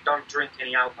well is you don't drink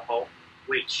any alcohol,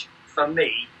 which for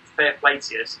me, fair play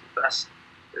to you.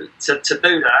 To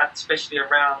do that, especially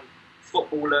around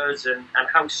footballers and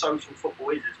how social football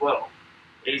is as well,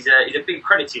 is a big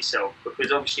credit to yourself,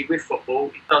 because obviously with football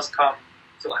it does come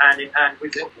sort of hand in hand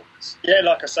with footballers. Yeah,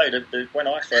 like I say, when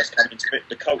I first came into it,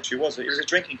 the culture it was a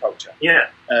drinking culture. Yeah.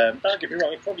 Don't get me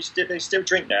wrong, they still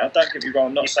drink now. Don't get me wrong,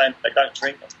 I'm not saying they don't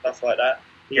drink and stuff like that.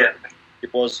 Yeah.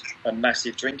 It was a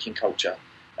massive drinking culture.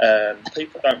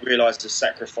 People don't realise the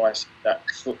sacrifice that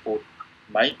football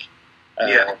make.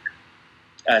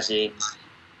 As in,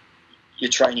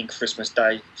 you're training Christmas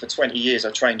Day. For 20 years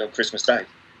I trained on Christmas Day.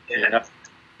 Yeah.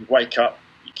 You wake up,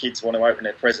 your kids want to open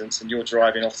their presents, and you're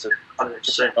driving off to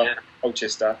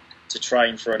Colchester to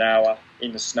train for an hour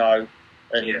in the snow.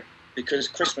 And because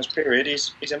Christmas period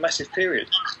is a massive period.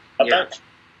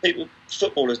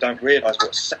 Footballers don't realise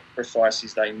what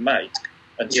sacrifices they make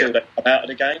until they come out of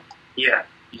the game. Yeah.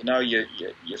 you know, your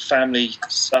family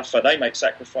suffer. They make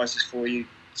sacrifices for you.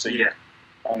 So Yeah.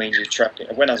 I mean, you're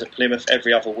travelling. When I was at Plymouth,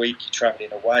 every other week you're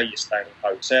travelling away. You're staying in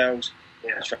hotels.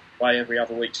 Yeah. You're travelling away every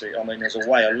other week. So I mean, I was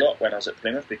away a lot when I was at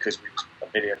Plymouth because we were a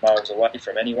million miles away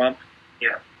from anyone.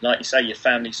 Yeah. Like you say, your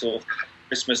family sort of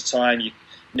Christmas time,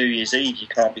 New Year's Eve, you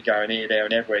can't be going here, there,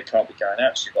 and everywhere. You can't be going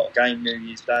out. So you've got a game New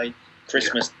Year's Day,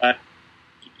 Christmas Day.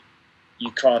 You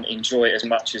can't enjoy it as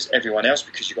much as everyone else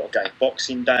because you've got a game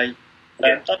Boxing Day.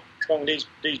 Yeah. These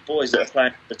boys that are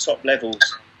playing at the top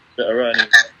levels that are earning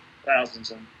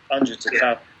thousands and hundreds of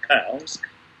thousands of pounds,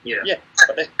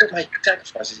 but they're still making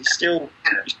sacrifices. You've still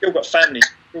got families,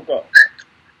 you've still got,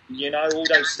 you know, all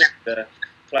those things that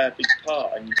play a big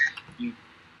part, and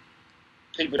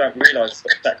people don't realise the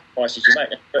sacrifices you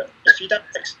make. But if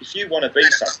you want to be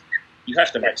something, you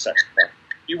have to make sacrifices.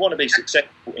 If you want to be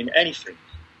successful in anything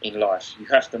in life, you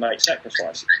have to make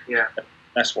sacrifices. Yeah.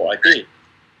 That's what I did.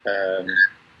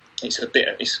 It's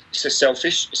a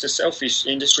selfish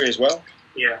industry as well.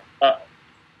 Yeah. But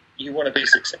you want to be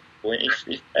successful.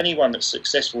 If anyone that's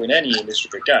successful in any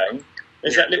industry again,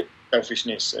 there's that little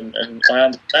selfishness, and I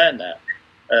understand that.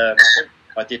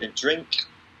 I didn't drink.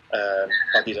 I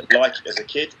didn't like it as a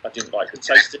kid. I didn't like the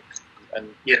taste of it,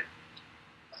 and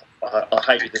I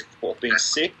hated the thought of being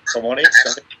sick. If I'm honest,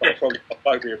 I think I probably got a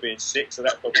phobia of being sick, so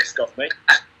that probably stopped me.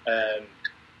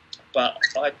 But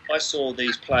I saw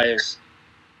these players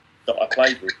that I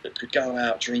played with that could go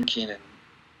out drinking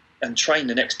and train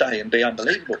the next day and be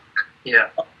unbelievable. Yeah.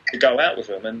 To go out with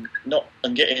them and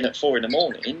get in at 4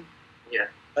 a.m. Yeah.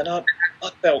 And I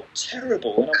felt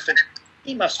terrible, and I'm thinking,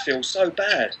 he must feel so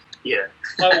bad. Yeah.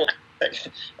 I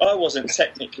wasn't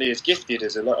technically as gifted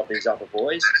as a lot of these other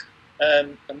boys,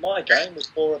 and my game was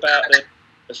more about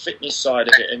the fitness side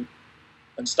of it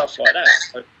and stuff like that.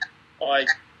 So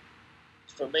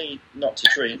for me, not to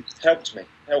drink helped me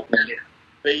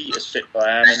be as fit as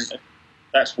I am, and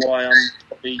that's why I'm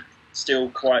probably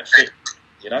still quite fit,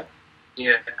 you know.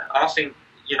 Yeah, I think,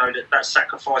 you know, that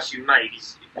sacrifice you made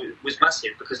was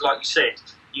massive, because like you said,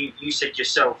 you said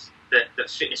yourself that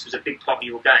fitness was a big part of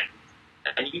your game,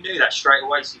 and you knew that straight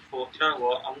away. So you thought, you know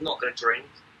what, I'm not going to drink.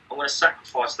 I'm going to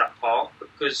sacrifice that part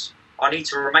because I need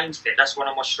to remain fit. That's one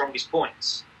of my strongest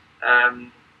points.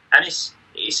 And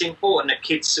it's important that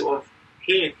kids sort of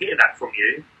hear that from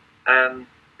you,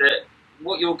 that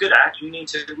what you're good at, you need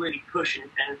to really push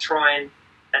and try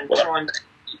and.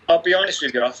 I'll be honest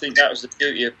with you. I think that was the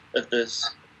beauty of the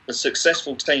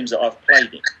successful teams that I've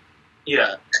played in.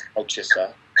 Yeah.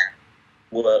 Colchester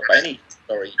the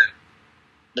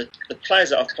players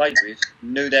that I've played with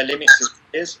knew their limits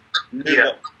as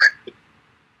players.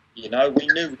 We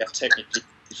knew we had technically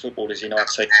footballers in our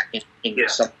team. In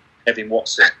some Kevin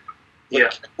Watson.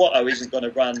 But Watto isn't going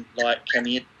to run like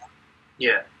Kemi.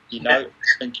 Yeah. You know,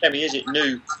 and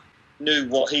Kemi knew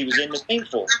what he was in the team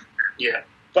for. Yeah.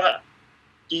 But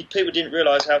people didn't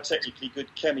realise how technically good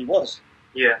Kemi was.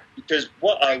 Yeah. Because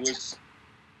Watto was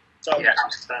so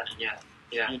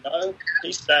you know,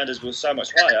 his standards were so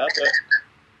much higher,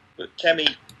 but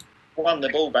Kemi won the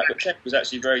ball back, but Kemi was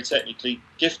actually very technically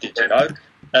gifted, you know.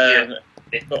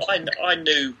 But I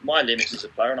knew my limits as a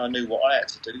player, and I knew what I had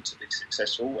to do to be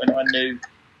successful, and I knew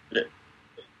that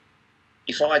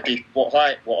if I did what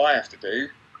I have to do,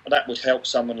 that would help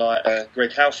someone like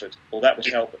Greg Halford, or that would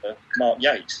help Mark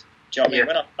Yates. Do you know what I mean?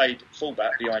 When I played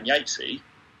fullback behind Yatesy,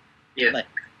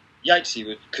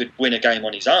 Yatesy could win a game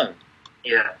on his own.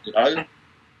 Yeah. You know?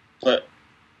 But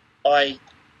I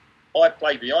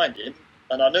played behind him,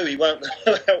 and I knew he won't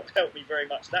help me very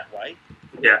much that way.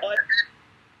 Yeah.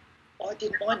 I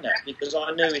didn't mind that, because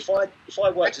I knew if I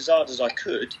worked as hard as I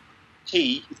could,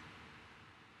 he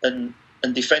and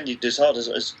defended as hard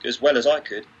as well as I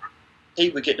could, he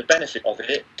would get the benefit of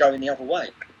it going the other way.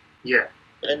 Yeah.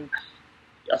 And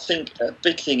I think a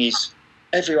big thing is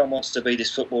everyone wants to be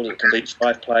this footballer that can beat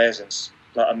 5 players, and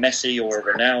like a Messi or a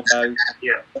Ronaldo.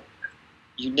 Yeah.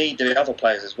 You need the other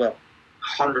players as well.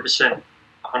 100%.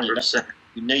 100%.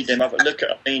 You need them other.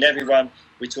 Everyone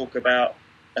we talk about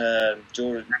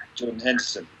Jordan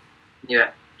Henderson.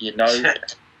 Yeah. You know.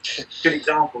 Good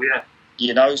example. Yeah.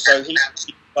 You know, so he's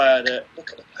a player that,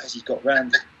 look at the players he's got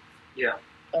around him. Yeah.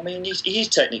 I mean, he's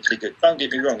technically good. Don't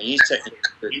get me wrong, he is technically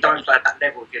good. You don't play at that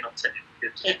level if you're not technically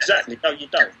good. Exactly. No, you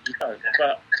don't.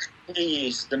 But he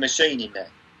is the machine in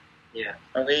there. Yeah.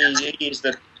 I mean, he is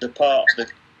the part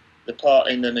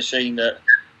in the machine that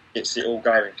gets it all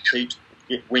going.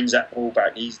 It wins that ball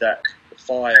back. He's that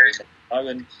fire in there.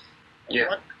 And you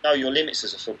know your limits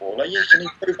as a footballer. You can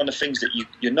improve on the things that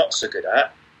you're not so good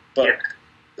at, but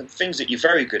the things that you're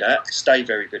very good at, stay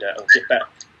very good at, or get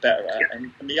better at,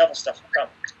 and the other stuff will come.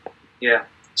 Yeah.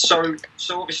 So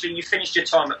obviously you finished your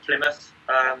time at Plymouth,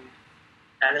 and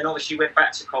then obviously you went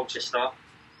back to Colchester.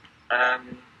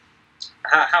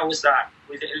 How was that?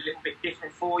 Was it a little bit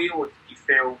different for you, or did you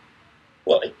feel?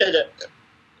 Well,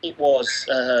 it was.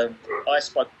 I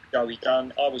spoke to Joey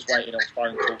Dunn. I was waiting on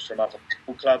phone calls from other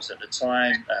football clubs at the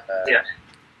time.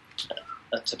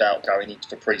 It's about going in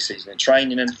for pre-season and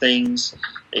training and things.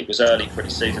 It was early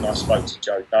pre-season. I spoke to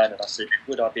Joe Dunn and I said,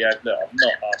 would I be able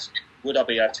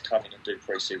to come in and do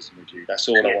pre-season with you? That's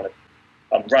all I wanted.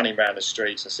 I'm running around the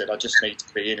streets. I said, I just need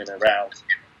to be in and around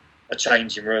a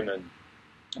changing room and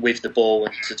with the ball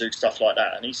and to do stuff like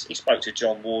that. And he spoke to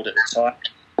John Ward at the time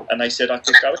and they said I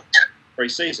could go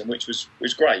pre-season, which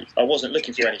was great. I wasn't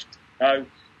looking for anything. No,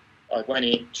 I went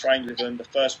in, trained with them. The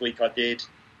first week I did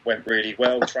went really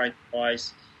well,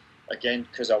 training-wise, again,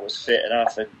 because I was fit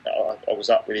enough and I was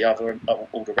up with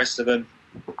all the rest of them.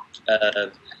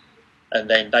 And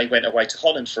then they went away to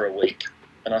Holland for a week.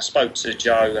 And I spoke to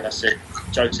Joe and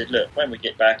Joe said, look, when we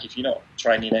get back, if you're not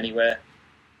training anywhere,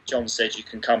 John said you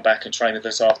can come back and train with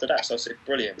us after that. So I said,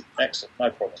 brilliant, excellent, no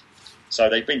problem. So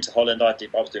they've been to Holland. I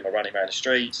was doing my running around the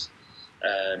streets.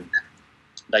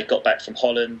 They got back from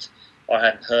Holland. I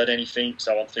hadn't heard anything,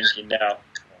 so I'm thinking now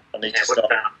I need to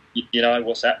start,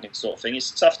 what's happening sort of thing. It's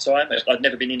a tough time. I'd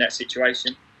never been in that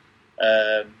situation.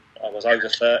 I was over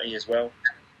 30 as well.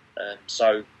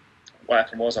 So what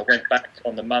happened was I went back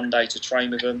on the Monday to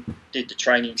train with them, did the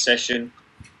training session,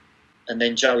 and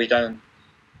then Joey Dunn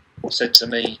spoke to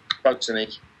me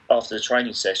after the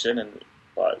training session, and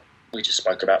we just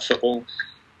spoke about football.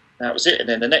 And that was it. And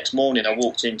then the next morning I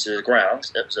walked into the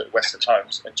ground, it was at Western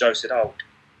Homes, and Joe said, oh,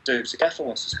 dude, the gaffer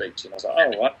wants to speak to you. And I was like,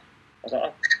 oh, all right. I was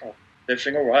like, oh,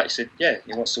 everything all right? He said, yeah,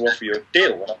 he wants to offer you a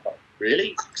deal. And I'm like,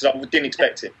 really? Because I didn't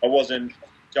expect it. I wasn't, do you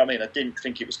know what I mean? I didn't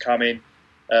think it was coming.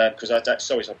 Because I'd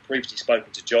previously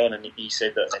spoken to John and he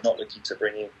said that they're not looking to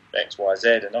bring in X, Y, Z.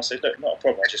 And I said, look, not a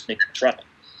problem, I just need to train.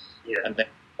 Yeah. And then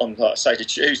on, the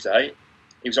Tuesday,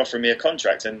 he was offering me a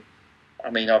contract. And,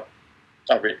 I mean, I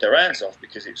ripped their hands off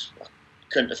because it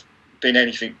couldn't have been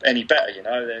anything any better, you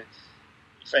know.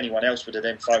 If anyone else would have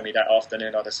then phoned me that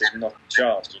afternoon, I'd have said, not a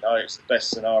chance, you know. It's the best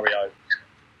scenario,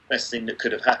 best thing that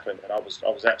could have happened. And I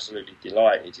was absolutely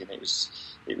delighted. And it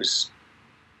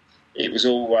was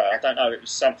all, I don't know, it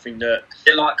was something that...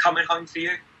 Is it like coming home for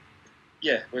you?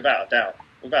 Yeah, without a doubt.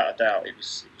 It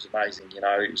was amazing, you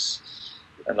know.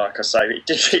 And like I say,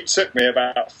 it took me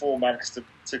about 4 months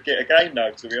to get a game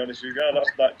though, to be honest with you.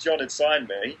 Like John had signed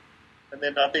me, and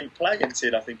then I didn't play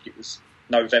until I think it was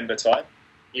November time.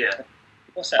 Yeah.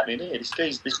 What's happening here?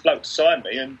 This bloke signed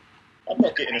me, and I'm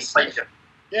not getting a seat.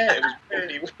 Yeah, it was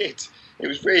really weird. It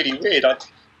was really weird. I'd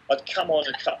come on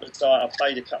a couple of times. I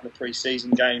played a couple of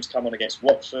pre-season games. Come on against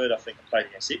Watford. I think I played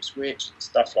against Ipswich and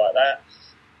stuff like that.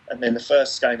 And then the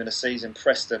first game of the season,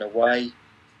 Preston away.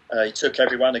 He took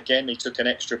everyone again. He took an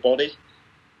extra body.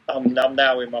 I'm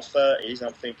now in my 30s.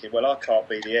 I'm thinking, well, I can't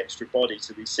be the extra body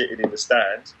to be sitting in the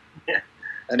stands. Yeah.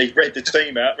 And he read the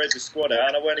team out, read the squad out,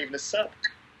 and I weren't even a sub.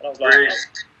 And I was like, really?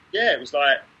 Yeah, it was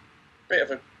like a bit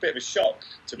of a shock,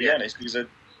 to be honest, because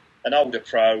an older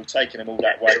pro taking them all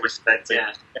that way.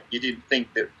 You didn't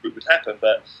think that it would happen,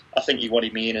 but I think he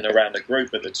wanted me in and around the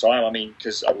group at the time. I mean,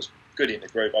 because I was good in the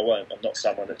group. I'm not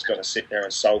someone that's going to sit there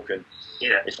and sulk and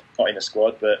if I'm not in the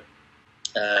squad. But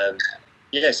so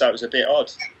it was a bit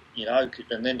odd, you know.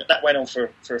 And then that went on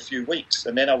for a few weeks,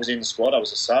 and then I was in the squad. I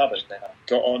was a sub, and then I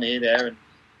got on here there,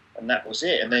 and that was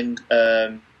it. And then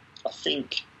I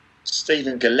think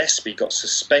Stephen Gillespie got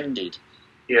suspended.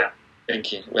 Yeah.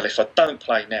 Thinking, well, if I don't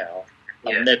play now,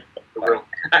 I'm never play.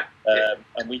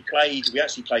 And we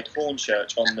actually played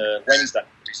Hornchurch on the Wednesday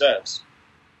reserves,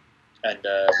 and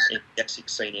in the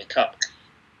Essex Senior Cup,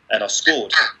 and I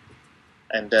scored.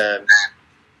 And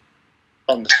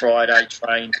on the Friday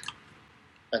trained,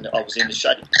 and I was in the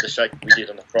shape we did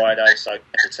on the Friday. So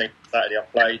the team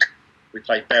Saturday we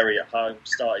played Bury at home,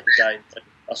 started the game, and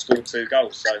I scored 2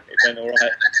 goals. So it went all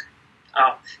right.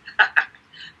 Oh.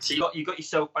 So you got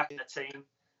yourself back in the team.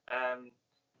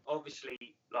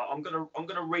 Obviously, like, I'm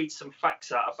gonna read some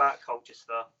facts out about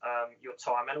Colchester, your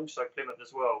time, and also Plymouth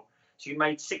as well. So you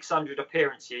made 600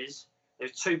 appearances.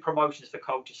 There's 2 promotions for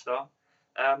Colchester.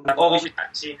 Obviously,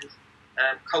 that's in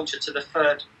Colchester to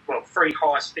the 3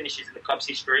 highest finishes in the club's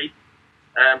history.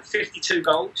 52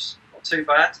 goals, not too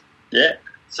bad. Yeah.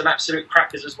 Some absolute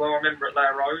crackers as well. I remember at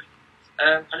Layer Road,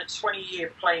 and a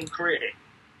 20-year playing career.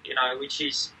 You know, which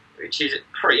is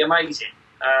pretty amazing.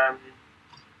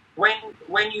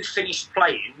 When you finished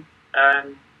playing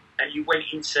and you went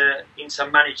into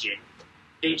managing,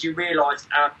 did you realise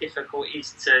how difficult it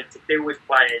is to deal with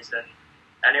players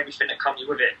and everything that comes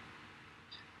with it?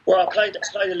 Well, I played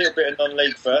a little bit of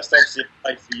non-league first. Obviously, I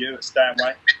played for you at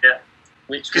Stanway. Yeah.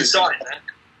 Which Good was, sign, man.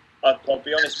 I'll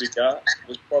be honest with you,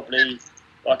 was probably,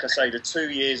 like I say, the 2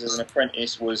 years as an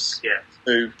apprentice was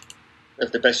two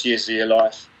of the best years of your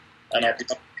life. And I'll be honest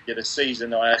with you, the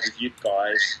season I had with you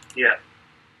guys,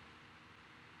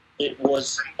 it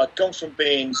was, I'd gone from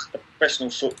being a professional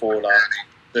footballer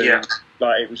to,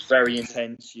 like, it was very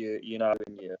intense, you know,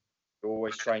 and you're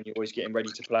always training, you're always getting ready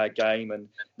to play a game, and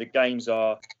the games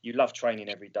are, you love training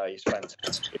every day, it's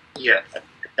fantastic. Yeah. And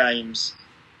the games,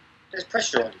 there's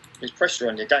pressure on you. There's pressure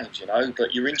on your games, you know,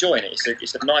 but you're enjoying it.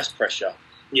 It's a nice pressure.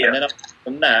 Yeah. And then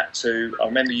from that to, I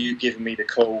remember you giving me the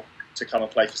call to come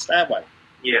and play for Stanway.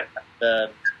 Yeah.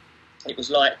 It was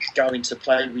like going to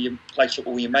play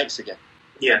football with your mates again.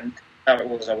 Yeah. And how it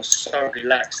was, I was so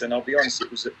relaxed, and I'll be honest, it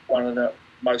was one of the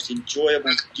most enjoyable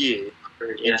years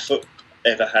in football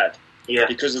I've ever had. Yeah.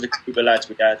 Because of the group of lads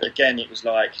we had. Again, it was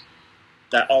like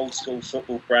that old school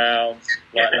football ground,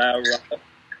 like Laura,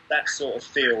 that sort of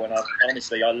feel. And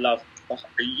I love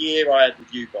the year I had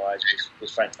with you guys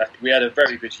was fantastic. We had a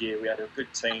very good year. We had a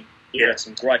good team. We had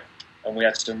some great, and we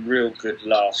had some real good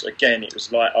laughs. Again, it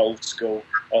was like old school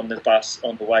on the bus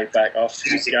on the way back after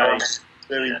the game,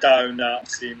 doing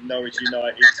donuts in Norwich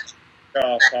United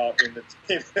car park in the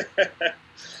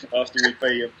after we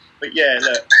beat them. But yeah,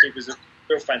 look, it was a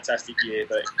real fantastic year.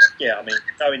 But yeah, I mean,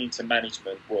 going into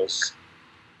management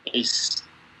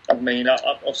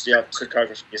obviously I took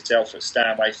over from yourself at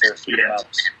Stanway for a few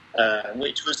months,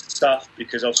 which was tough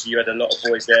because obviously you had a lot of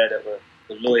boys there that were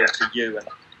loyal to you and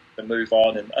to move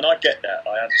on, and I get that.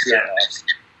 I understand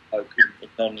that. In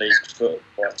non-league football,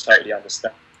 I totally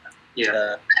understand.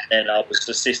 Yeah. And I was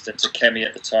assistant to Kemi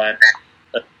at the time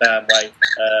at Stanway,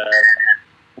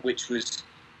 which was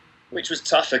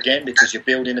tough again because you're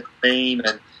building a team,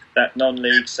 and that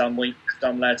non-league some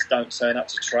lads don't turn up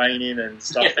to training and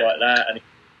stuff like that, and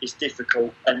it's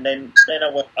difficult. And then I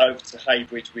went over to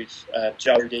Heybridge with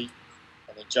Jody,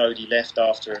 and then Jody left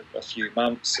after a few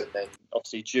months, and then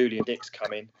obviously Julian Dix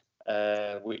come in,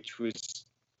 which was,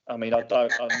 I mean, I've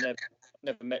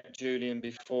never met Julian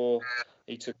before.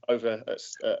 He took over at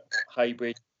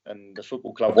Heybridge, and the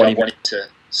football club wanted to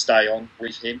stay on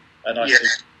with him, and I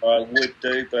said I would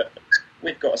do, but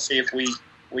we've got to see if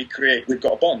we've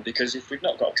got a bond, because if we've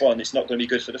not got a bond, it's not going to be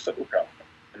good for the football club.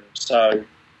 And so,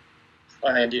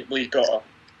 we got on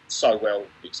so well,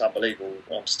 it's unbelievable.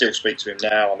 I still speak to him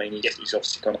now. I mean, he's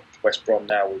obviously gone to West Brom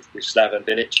now with Slaven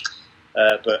Bilic,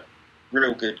 but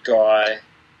real good guy.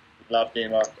 Loved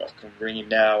him. I can ring him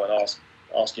now and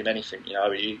ask him anything. You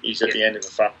know, he's at the end of the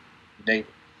phone.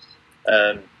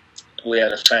 We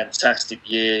had a fantastic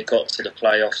year. Got to the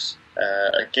playoffs.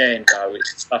 Again, though,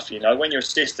 it's tough. You know, when you're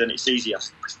assistant, it's easier.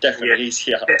 It's definitely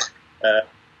easier.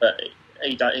 But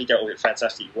he dealt with it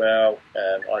fantastically well.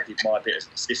 I did my bit as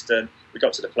an assistant. We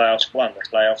got to the playoffs, won the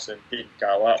playoffs, and didn't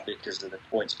go up because of the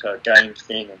points per game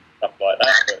thing and stuff like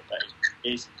that. But that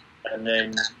is. And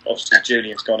then obviously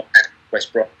Julian's gone to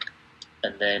West Brom,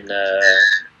 and then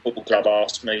football club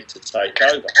asked me to take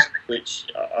over, which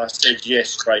I said yes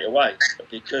straight away,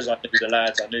 because I knew the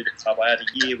lads, I knew the club. I had a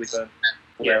year with them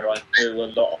where I knew a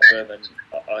lot of them, and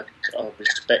I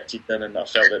respected them, and I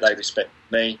felt that they respected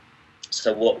me.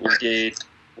 So what we did,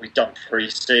 we've done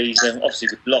pre-season. Obviously,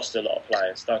 we've lost a lot of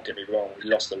players. Don't get me wrong, we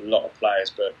lost a lot of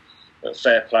players, but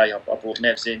fair play. I brought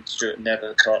Nevs in, Stuart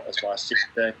Nethercott as my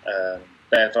assistant.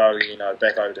 Bevo,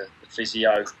 the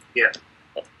physio,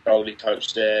 goalie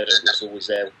coach there that was always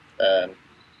there.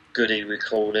 Goody, we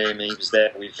called him. He was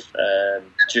there with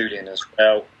Julian as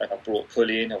well, and I brought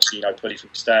Pulley in. Obviously, Pulley from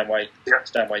Stanway,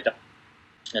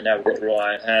 and now we've got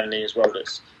Ryan Hanley as well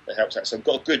that helps out. So we've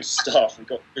got good staff. We've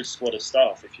got a good squad of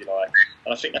staff, if you like,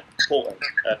 and I think that's important.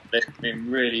 They've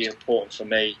been really important for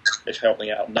me. They've helped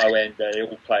me out no end. They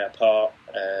all play a part.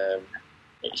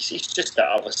 It's just that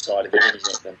other side of it,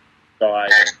 isn't it?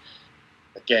 Guys,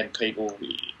 and again, people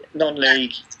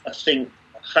non-league. I think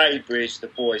Heybridge, the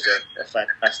boys are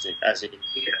fantastic, as in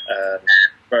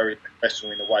very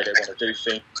professional in the way they want to do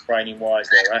things. Training wise,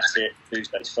 they're at it.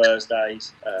 Tuesdays,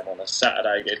 Thursdays, on a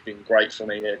Saturday, they've been great for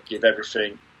me. They give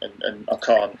everything, and I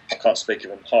can't speak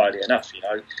of them highly enough. You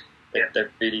know,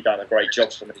 they've really done a great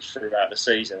job for me throughout the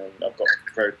season, and I've got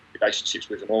very good relationships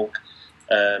with them all.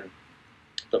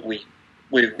 But we're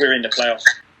in the playoffs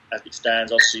as it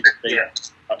stands. Obviously, the team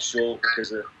up short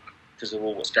because of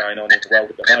all what's going on in the world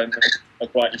at the moment, and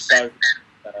rightly so.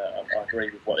 I agree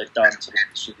with what they've done. To be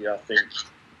honest with you,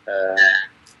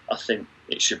 I think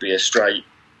it should be a straight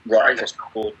right across the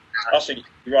board. I think it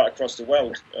should be right across the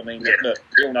world. I mean, look,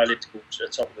 we all know Liverpool's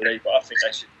at the top of the league, but I think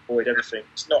they should avoid everything.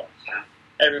 It's not.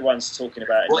 Everyone's talking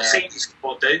about it what now. team do you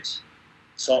support, dudes?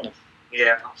 Sutton.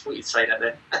 Yeah, I thought you'd say that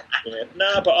then. Yeah.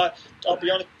 No, but I'll be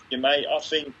honest with you, mate. I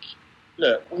think,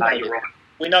 look,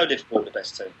 we know Liverpool are the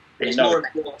best team. There's more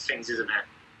important things, isn't there?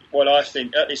 Well, I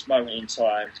think at this moment in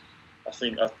time, I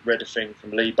think I've read a thing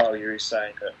from Lee Bowyer who's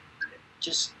saying that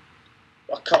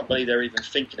I can't believe they're even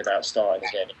thinking about starting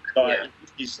again.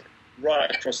 It's right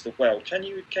across the world. Can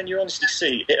you honestly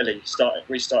see Italy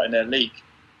restarting their league?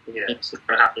 Yeah, it's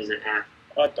not happening, is it? Yeah.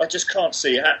 I just can't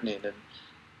see it happening. And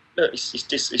look,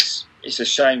 it's a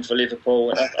shame for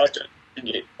Liverpool, and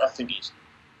I think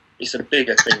it's a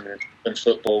bigger thing than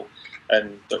football.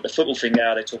 But the football thing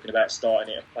now, they're talking about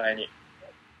starting it and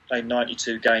playing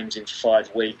 92 games in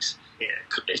 5 weeks. Yeah,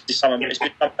 it's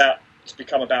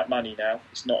become about money now.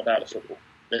 It's not about the football.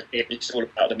 It's all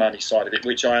about the money side of it,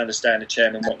 which I understand the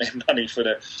chairman want their money for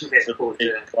the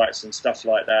rights and stuff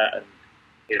like that, and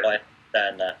I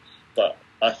understand that. But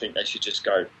I think they should just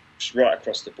go right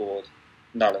across the board,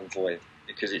 null and void,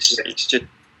 because it's just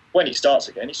when it starts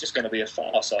again, it's just going to be a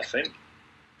farce, I think.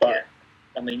 But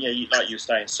I mean, like you were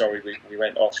saying, sorry, we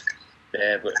went off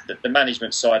there, but the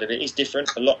management side of it is different,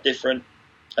 a lot different.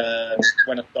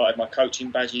 When I started my coaching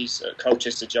badges at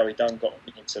Colchester, Joey Dunn got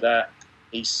me into that.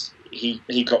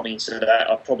 He got me into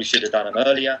that. I probably should have done them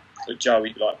earlier, but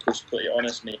Joey put it on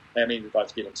us. Me and Lemmy, we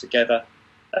both did them together,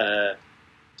 and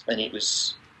it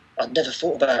was. I'd never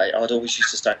thought about it. I'd always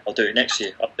used to say, "I'll do it next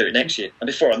year. I'll do it next year." And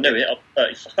before I knew it, I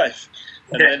was 35,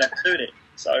 and then I was doing it.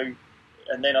 So,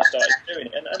 and then I started doing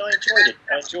it, and I enjoyed it.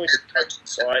 I enjoyed the coaching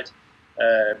side.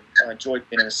 I enjoyed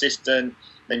being an assistant.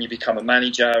 Then you become a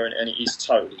manager, and it is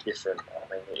totally different.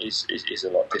 I mean, it is a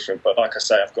lot different. But like I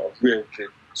say, I've got a real good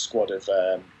squad of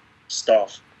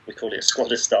staff. We call it a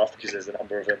squad of staff because there's a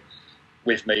number of them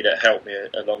with me that helped me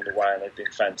along the way, and they've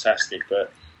been fantastic.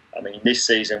 But I mean, this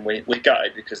season we're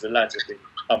gutted because the lads have been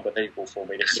unbelievable for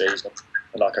me this season.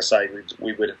 And like I say,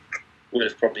 we would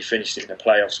have probably finished in the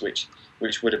playoffs, which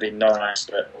would have been nice.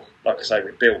 But like I say,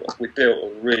 we built a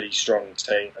really strong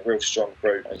team, a real strong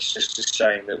group. And it's just a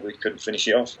shame that we couldn't finish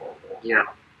it off. Yeah.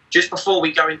 Just before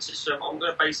we go into I'm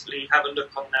going to basically have a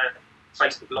look on the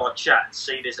Facebook live chat and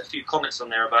see there's a few comments on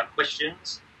there about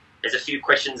questions. There's a few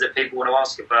questions that people want to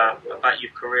ask about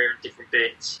your career and different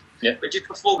bits. Yeah. But just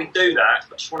before we do that,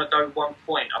 I just want to go one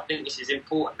point. I think this is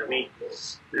important that we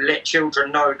let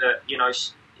children know that,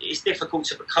 it's difficult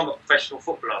to become a professional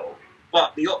footballer,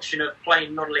 but the option of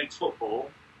playing non-league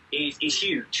football is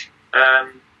huge.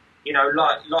 Like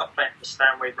playing for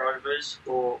Stanway Rovers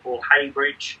or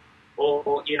Haybridge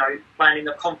or playing in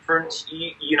the conference.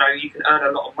 You can earn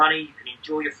a lot of money, you can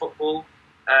enjoy your football.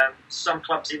 Some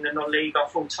clubs in the non-league are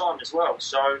full-time as well.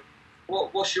 So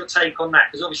what's your take on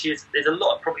that? Because obviously there's a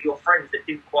lot of probably your friends that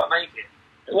didn't quite make it.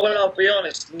 Well, I'll be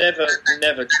honest, never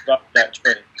give up that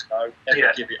dream.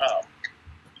 Never give it up.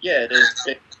 Yeah,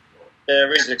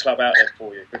 there is a club out there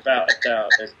for you. Without a doubt,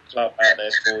 there's a club out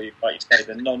there for you. Like you say,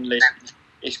 the non-league,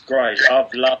 it's great.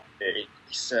 I've loved it.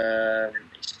 It's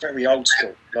very old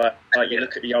school. Like you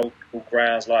look at the old school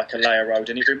grounds like Alea Road,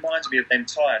 and it reminds me of them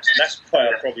times, and that's why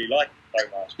I probably like it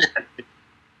so much.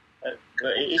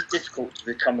 But it is difficult to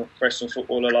become a professional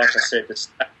footballer. Like I said, the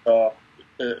stats are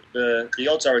the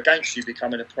odds are against you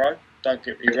becoming a pro. Don't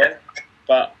get me wrong,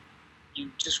 but you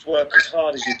just work as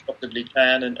hard as you possibly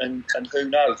can, and who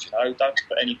knows? Don't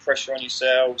put any pressure on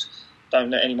yourselves. Don't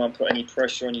let anyone put any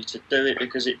pressure on you to do it,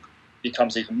 because it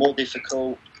becomes even more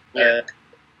difficult. There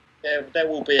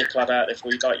will be a club out there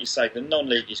for you. Like you say, the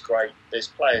non-league is great. There's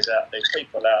players out there,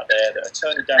 people out there that are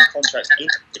turning down contracts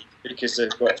because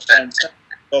they've got fantastic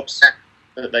jobs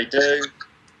that they do,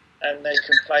 and they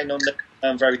can play non-league,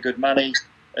 earn very good money,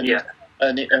 and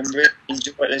really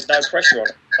enjoy it. There's no pressure on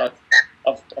it.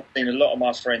 I've seen a lot of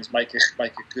my friends make a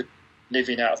good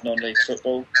living out of non-league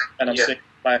football, and I'm seeing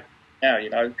players now.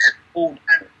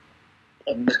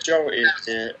 A majority of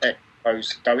the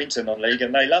pros go into non-league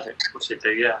and they love it. Of course they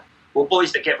do, yeah. Well,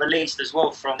 boys that get released as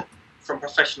well from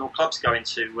professional clubs going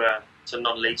to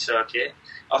non-league circuit.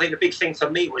 I think the big thing for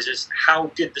me was just how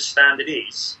good the standard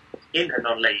is in the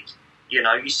non-league.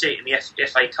 You see it in the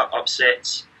FA Cup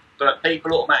upsets, but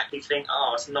people automatically think,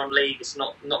 it's non-league, it's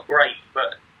not great.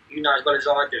 But as well as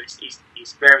I do,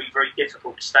 it's very, very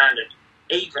difficult to standard.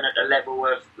 Even at the level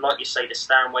of, like you say, the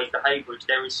Stanways, the Haybridge,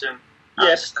 there is some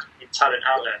talent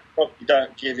out there. Probably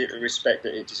don't give it the respect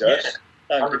that it deserves.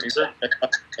 Yeah, don't give it the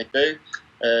respect they do.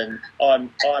 I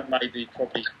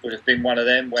probably would have been one of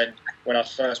them when I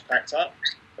first packed up.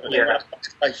 But then when I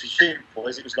played for you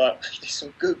boys, it was like, there's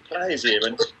some good players here.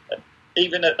 And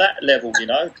even at that level,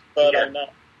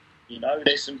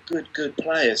 there's some good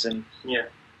players. And I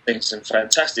think some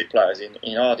fantastic players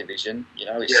in our division.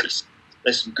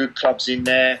 There's some good clubs in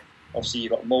there. obviously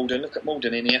you've got Malden. Look at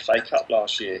Malden in the FA Cup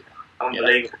last year.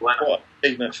 Unbelievable. What an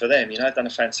achievement for them. Done a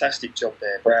fantastic job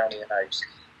there, Brownie and Aves.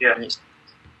 Yeah. And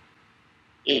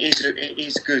it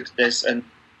is good. And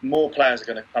more players are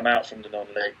going to come out from the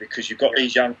non-league because you've got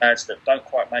these young lads that don't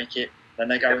quite make it, then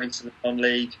they go into the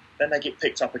non-league, then they get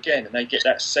picked up again, and they get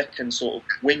that second sort of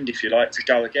wind, if you like, to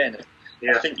go again.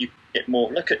 I think you get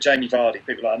more. Look at Jamie Vardy.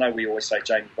 People, I know we always say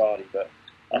Jamie Vardy, but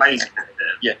I think,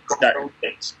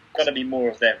 it's going to be more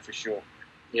of them for sure.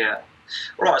 Yeah.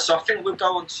 All right, so I think we'll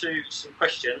go on to some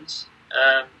questions.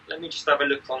 Let me just have a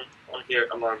look on here at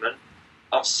the moment.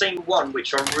 I've seen one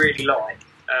which I really like.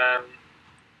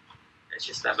 Let's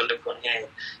just have a look on here.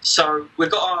 So we've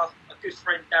got our good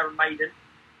friend Darren Maiden,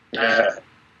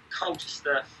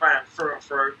 Colchester fan through and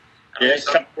through. And he's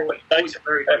a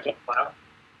very good player.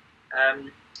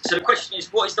 So the question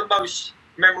is, what is the most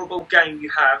memorable game you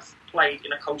have played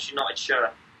in a Colchester United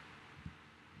shirt?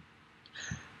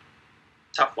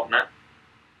 Tough one, that.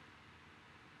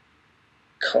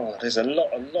 God, there's a lot.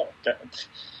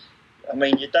 I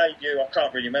mean, your debut, I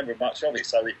can't really remember much of it,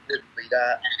 so it wouldn't be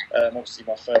that. Obviously,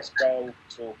 my first goal,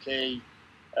 Torquay.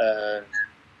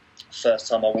 First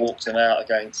time I walked him out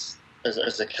against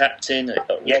as a captain at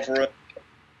Rotherham.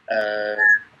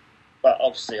 But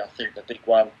obviously, I think the big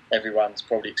one everyone's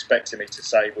probably expecting me to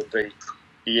say would be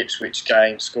the Ipswich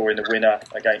game, scoring the winner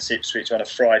against Ipswich on a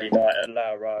Friday night at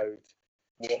Lowe Road.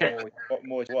 What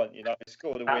more do you want?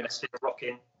 Score the winner.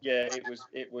 Rocking. Yeah,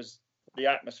 it was. The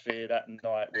atmosphere that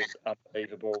night was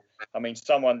unbelievable. I mean,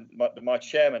 my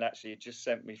chairman actually just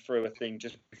sent me through a thing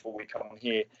just before we come on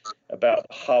here about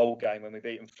the whole game when we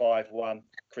beat them 5-1.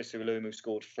 Chris Ulumu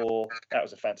scored 4. That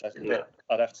was a fantastic. Yeah.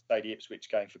 But I'd have to say the Ipswich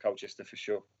game for Colchester for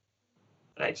sure.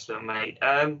 Excellent, mate.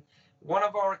 One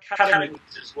of our academies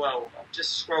as well. I'm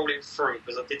just scrolling through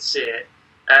because I did see it.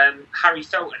 Harry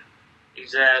Felton,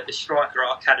 who's the striker at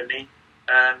our academy,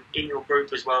 in your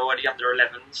group as well, at the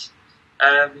under-11s.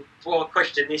 For a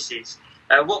question, this is,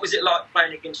 what was it like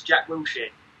playing against Jack Wilshere?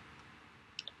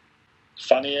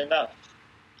 Funny enough,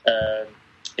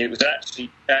 it was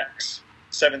actually Jack's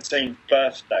 17th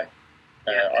birthday.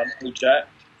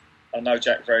 I know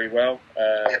Jack very well.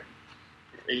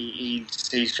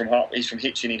 He's from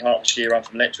Hitchin in Hertfordshire. I'm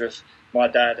from Letchworth. My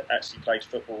dad actually played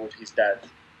football with his dad.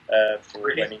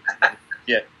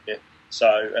 Yeah.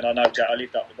 So, and I know Jack.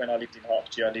 When I lived in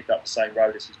Hertfordshire, I lived up the same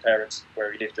road as his parents, where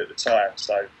he lived at the time.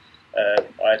 So, I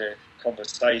had a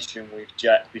conversation with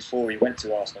Jack before he went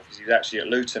to Arsenal because he was actually at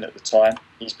Luton at the time.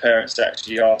 His parents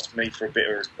actually asked me for a bit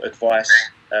of advice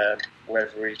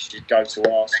whether he should go to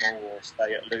Arsenal or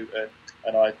stay at Luton,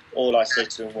 and all I said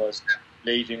to him was,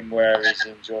 leave him where he's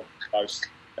enjoying the most,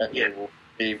 and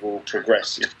he will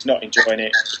progress. If he's not enjoying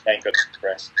it, he ain't going to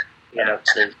progress. Yeah. And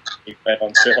obviously, he went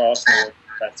on to Arsenal and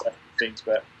fantastic things,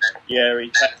 but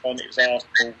he tapped on. It was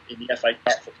Arsenal in the FA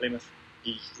Cup for Plymouth.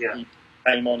 He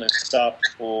came on as sub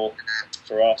for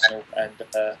Arsenal, and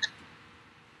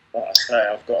like I say,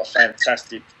 I've got a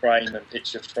fantastic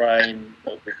picture frame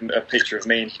with a picture of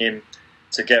me and him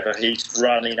together. He's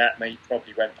running at me,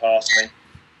 probably went past me.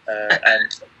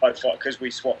 And because we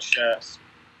swapped shirts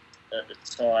at the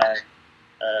time,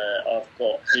 I've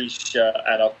got his shirt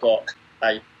and I've got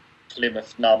a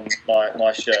Plymouth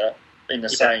my shirt in the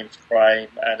same frame,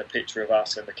 and a picture of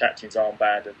us and the captain's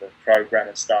armband and the programme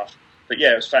and stuff. But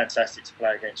yeah, it was fantastic to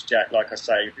play against Jack, like I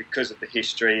say, because of the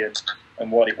history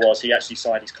and what it was. He actually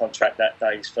signed his contract that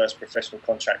day, his first professional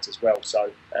contract as well.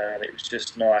 So it was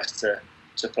just nice to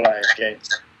play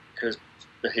against because of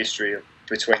the history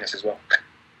between us as well.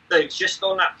 So just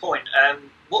on that point,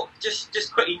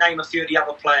 just quickly name a few of the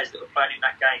other players that were playing in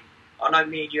that game. I know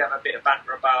me and you have a bit of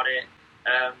banter about it.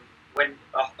 When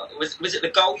was it the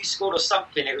goal you scored or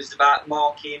something? It was about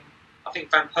marking. I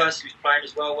think Van Persie was playing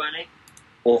as well, weren't he?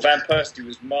 Well, Van Persie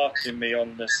was marking me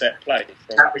on the set play.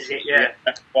 That was it, yeah.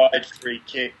 That wide free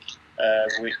kick,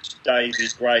 which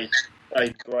David Gray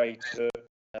took.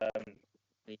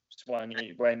 He swung,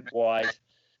 it went wide,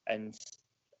 and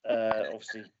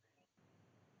obviously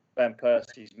Van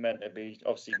Persie's meant to be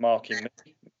obviously marking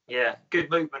me. Yeah, good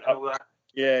movement and all that.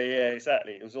 Yeah,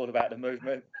 exactly. It was all about the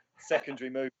movement, secondary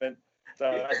movement. So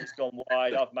as it's gone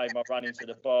wide, I've made my run into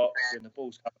the box and the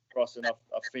ball's come across and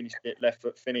I've finished it, left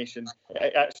foot finish. And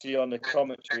actually on the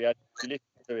commentary, if you listen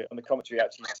to it, on the commentary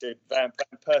actually said Van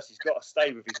Persie's got to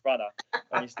stay with his runner.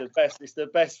 And it's the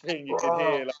best thing you can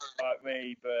hear like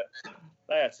me. But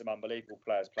they had some unbelievable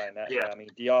players playing that. Yeah. I mean,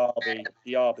 Diaby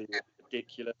was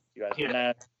ridiculous. You had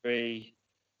Nasri,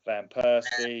 Van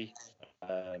Persie,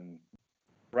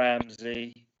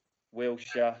 Ramsey,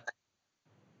 Wilshere.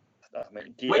 I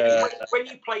mean, when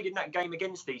you played in that game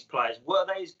against these players, were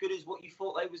they as good as what you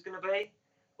thought they was going to be,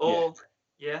 Or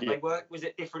they were. Was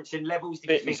it difference in levels?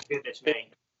 Did you think, goodness me?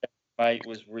 Mate,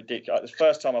 was ridiculous. The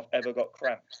first time I've ever got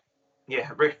cramps. Yeah,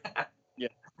 really. Yeah,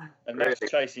 and they were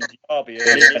chasing Diaby.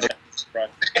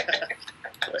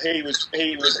 He was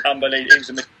unbelievable. He was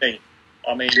a machine.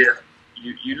 I mean,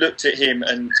 you looked at him,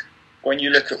 and when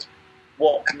you look at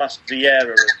what must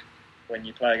Vieira when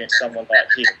you play against someone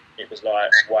like him, it was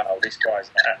like, wow, this guy's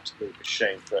an absolute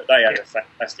machine. But they had a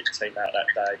fantastic team out that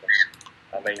day.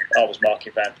 I mean, I was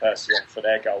marking Van Persie on for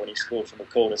their goal when he scored from the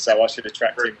corner, so I should have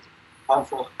tracked him.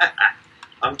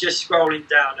 I'm just scrolling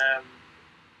down.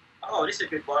 This is a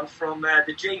good one from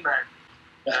the G-Man.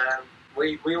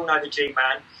 We all know the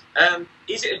G-Man.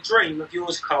 Is it a dream of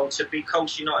yours, Cole, to be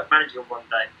Colchester United manager one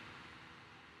day?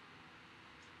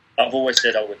 I've always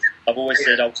said I would. I've always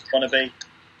said I want to be.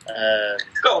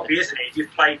 It's got to be, isn't it? If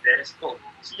you've played there, it's got to be.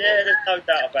 Yeah, there's no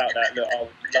doubt about that. Look, I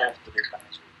would love to be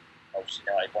manager of Colchester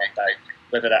United one day.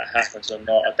 Whether that happens or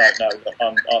not, I don't know. But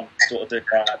I'm sort of doing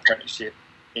my apprenticeship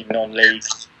in non-league.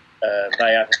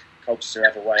 Colchester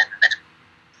have a way of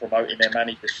promoting their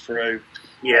managers through.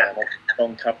 Yeah.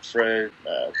 John come through,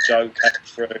 Joe came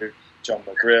through, John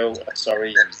McGrill, and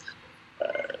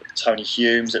Tony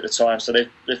Humes at the time. So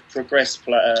they've progressed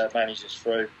managers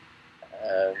through.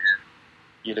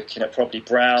 You're looking at probably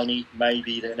Brownie,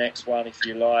 maybe the next one, if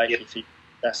you like. Yeah. If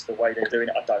that's the way they're doing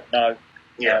it, I don't know.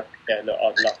 Yeah. Look,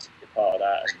 I'd love to be part of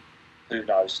that. And who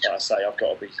knows? Like I say, I'm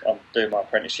doing my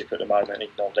apprenticeship at the moment in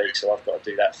non-league, so I've got to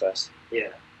do that first.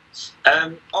 Yeah.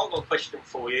 I've got a question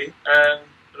for you.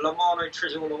 Lamano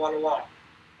Trizolawalawa,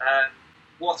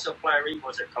 what a player he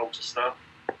was at Colchester.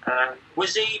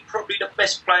 Was he probably the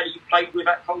best player that you played with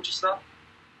at Colchester?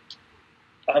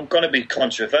 I'm going to be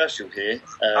controversial here.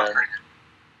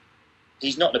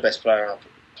 He's not the best player I've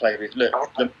played with. Look,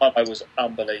 Lamano was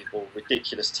unbelievable,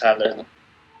 ridiculous talent.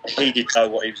 He didn't know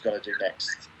what he was going to do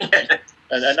next. and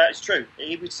that is true.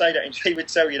 He would say that. He would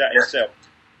tell you that himself.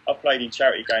 I've played in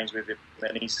charity games with him,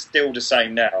 and he's still the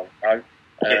same now.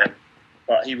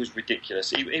 But he was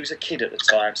ridiculous. He was a kid at the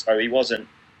time, so he wasn't.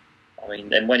 I mean,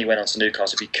 then when he went on to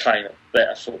Newcastle, he became a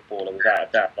better footballer without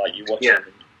a doubt. Like you watch him, and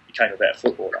he became a better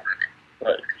footballer.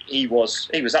 But he was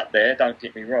up there. Don't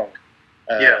get me wrong.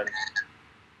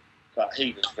 But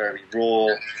he was very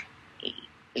raw.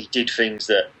 He did things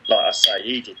that, like I say,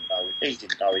 he didn't know. He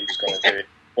didn't know he was going to do it.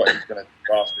 What he was going to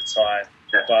do after the time.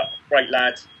 But great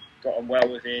lad. Got on well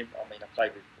with him. I mean, I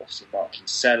played with obviously Mark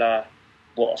Kinsella.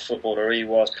 What a footballer he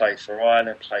was. Played for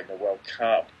Ireland. Played in the World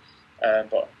Cup.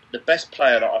 But the best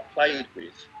player that I played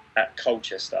with at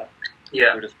Colchester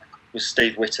was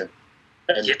Steve Whitton.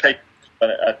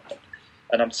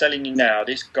 And I'm telling you now,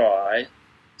 this guy,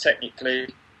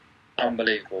 technically,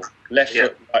 unbelievable. Left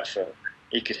foot, right foot.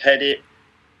 He could head it.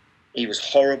 He was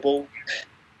horrible.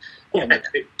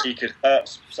 He could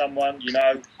hurt someone, you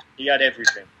know. He had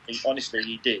everything. Honestly,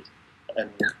 he did. And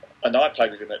I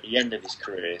played with him at the end of his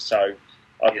career. So,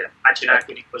 imagine how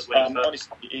good he was when he first.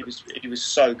 Honestly, he was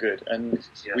so good. And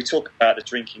we talk about the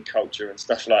drinking culture and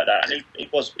stuff like that. And he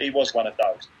was one of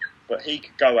those. But he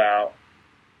could go out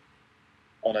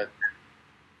on a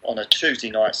Tuesday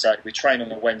night, say we train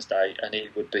on a Wednesday, and he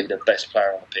would be the best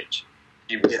player on the pitch.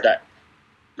 He was that.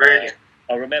 Really?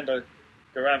 I remember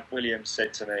Grant Williams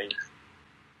said to me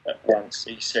once.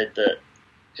 He said that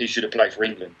he should have played for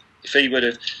England if he would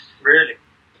have. Really?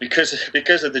 Because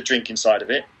of the drinking side of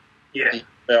it. Yeah. He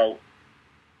felt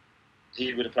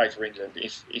he would have played for England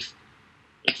if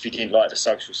he didn't like the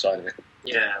social side of it.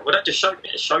 Yeah, well, that just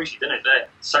shows you, doesn't it? That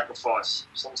sacrifice.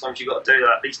 Sometimes you got to do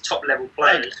that. These top level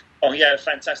players. Oh, he had a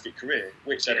fantastic career.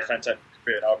 Which had a fantastic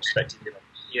career, and I respected him.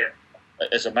 Yeah.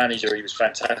 As a manager, he was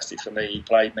fantastic for me. He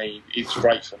played me. He was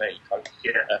great for me.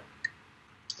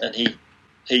 And he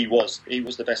was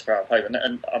the best player I played with.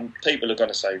 And people are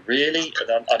going to say, really?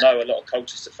 And I know a lot of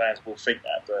Colchester fans will think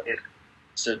that, but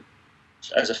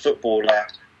as a footballer,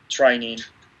 training,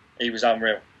 he was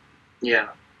unreal. Yeah.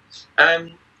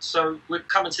 So we're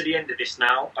coming to the end of this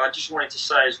now. I just wanted to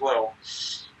say as well,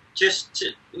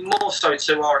 more so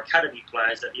to our academy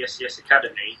players at the SCS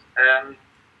Academy,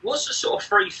 what's the sort of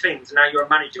three things, now you're a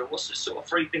manager, what's the sort of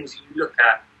three things that you look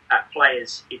at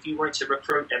players if you wanted to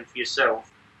recruit them for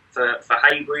yourself, for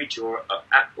Haybridge or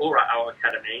at our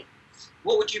academy?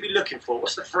 What would you be looking for?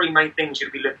 What's the three main things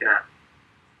you'd be looking at?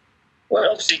 Well,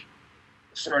 obviously,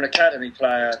 for an academy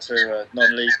player to a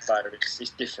non-league player, it's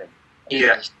different.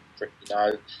 Yeah. You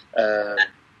know, a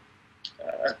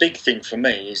big thing for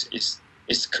me is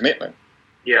the commitment.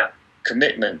 Yeah.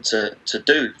 Commitment to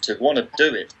want to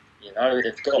do it. You know,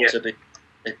 they've got to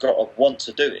want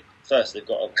to do it. First, they've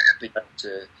got to be able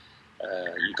to.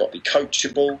 You've got to be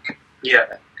coachable.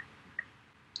 Yeah.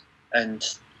 And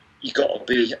you got to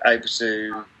be able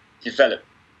to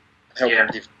help them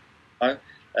develop.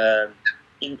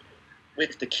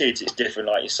 With the kids, it's different.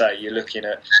 Like you say, you're looking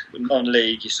at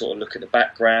non-league. You sort of look at the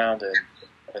background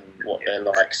and what they're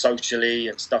like socially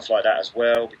and stuff like that as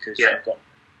well, because you've got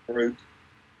a group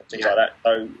and things like that.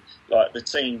 So, like the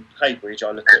team Heybridge,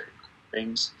 I look at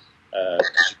things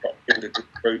because you've got to build a good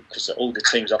group, because all the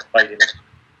teams I've played in the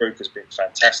group has been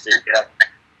fantastic,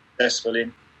 successful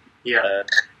in.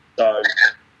 But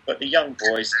the young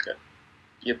boys,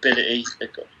 the ability,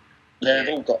 they've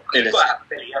all got ability. You've got to have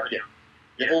ability, haven't you?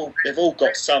 They've all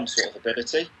got some sort of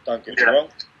ability, don't get me wrong.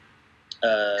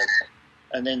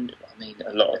 And then, I mean,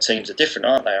 a lot of teams are different,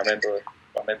 aren't they? I remember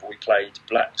we played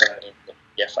Blackburn in the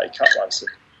FA Cup once, and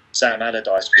Sam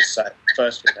Allardyce was saying the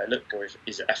first thing they looked for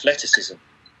is athleticism.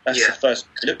 That's the first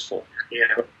thing they looked for.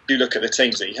 But if you look at the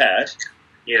teams that he had,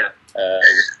 it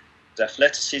was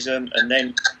athleticism, and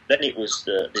then it was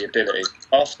the ability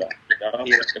after. The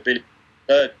ability,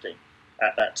 third thing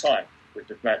at that time with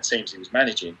the teams he was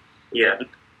managing.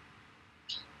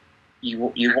 You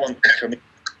want to commit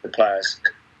the players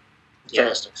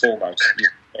first and foremost. You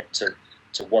want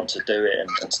to want to do it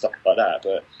and stuff like that.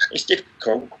 But it's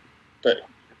difficult. But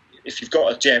if you've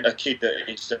got a kid that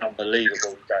is unbelievable,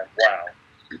 you're going, wow,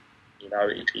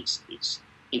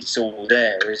 it's all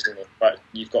there, isn't it? But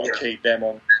you've got to keep them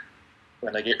on.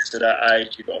 When they get to that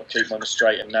age, you've got to keep them on the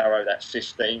straight and narrow. That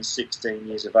 15, 16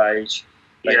 years of age,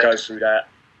 they go through that.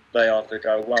 They either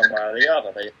go one way or the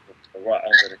other. They go, right,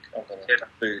 I'm going to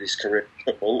do this career in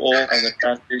football, or I'm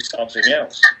going to do something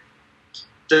else.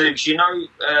 Dude,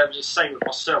 the same with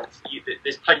myself.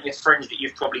 There's plenty of friends that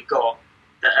you've probably got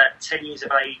that at 10 years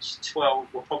of age,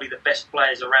 12, were probably the best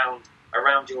players around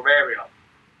your area.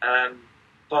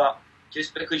 But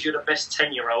just because you're the best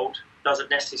 10-year-old doesn't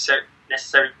necessarily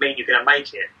mean you're going to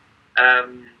make it.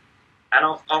 And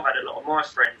I've had a lot of my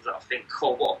friends that I think,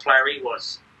 cool, what a player he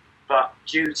was. But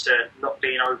due to not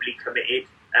being overly committed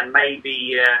and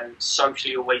maybe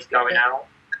socially always going out,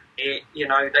 they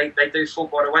do fall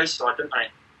by the wayside, don't they?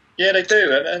 Yeah, they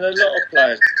do. And a lot of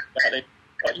players, like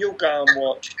you'll go and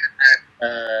watch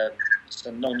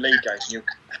some non-league games and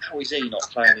how is he not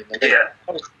playing in the league?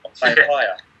 How is he not playing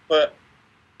higher? But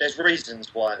there's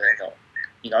reasons why they're not.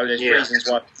 There's reasons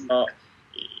why they're not.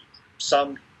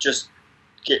 Some just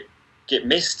get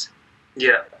missed.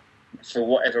 Yeah. For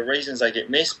whatever reasons they get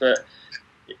missed, but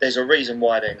there's a reason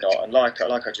why they're not. And like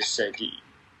I just said,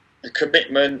 the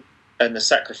commitment and the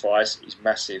sacrifice is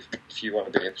massive if you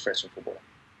want to be a professional footballer.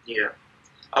 Yeah.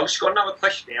 I've just got another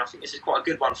question here. I think this is quite a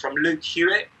good one from Luke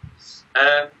Hewitt.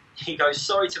 He goes,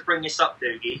 sorry to bring this up,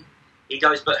 Doogie. He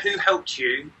goes, but who helped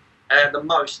you the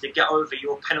most to get over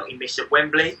your penalty miss at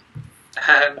Wembley?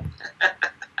 And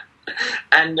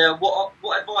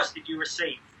what advice did you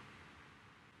receive?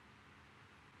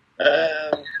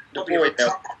 The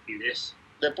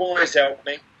boys helped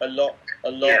me a lot.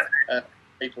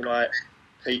 People like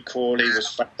Pete Crawley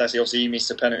was fantastic. Obviously, he missed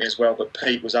a penalty as well, but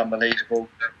Pete was unbelievable.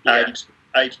 Abe's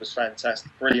was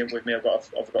fantastic, brilliant with me. I've got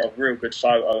a real good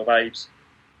photo of Abe's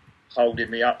holding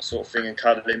me up, sort of thing, and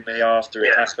cuddling me after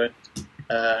it happened.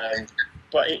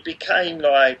 But it became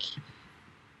like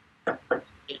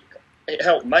it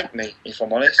helped make me, if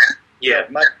I'm honest.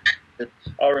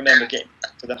 I remember getting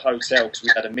back to the hotel because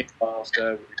we had a meal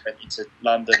after. We went into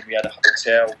London. We had a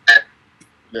hotel.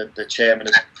 The chairman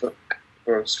for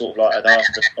sort of like not an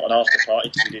after party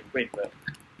because we didn't win, but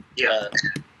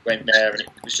went there and it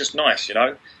was just nice,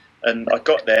 And I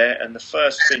got there and the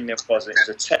first thing there was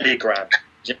a telegram.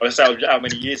 That's how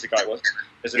many years ago it was.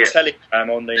 There's a telegram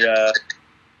on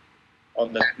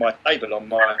my table on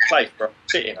my place where I'm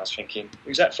sitting. I was thinking,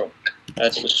 who's that from?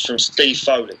 And it was from Steve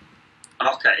Foley.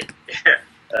 Okay.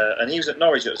 And he was at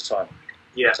Norwich at the time.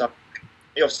 Yeah. So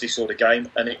he obviously saw the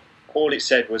game, and all it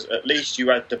said was, at least you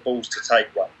had the balls to take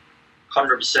one.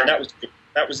 100%. That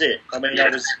was it. I mean, I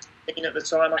was 18 at the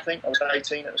time, I think. I was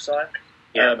 18 at the time.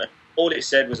 Yeah. All it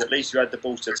said was, at least you had the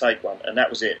balls to take one, and that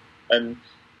was it. And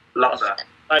love that. It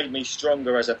made me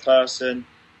stronger as a person,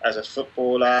 as a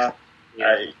footballer.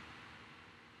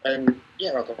 And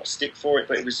I got a stick for it,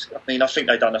 but it was, I think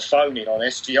they'd done a phone-in on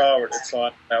SGR at the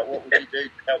time about what would you do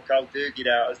to help Cole Doogie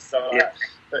out and stuff like that.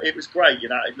 But it was great,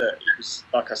 Look, it was,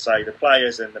 like I say, the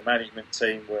players and the management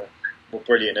team were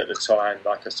brilliant at the time.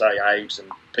 Like I say, Abe's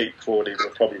and Pete Crawley were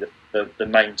probably the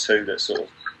main two that sort of,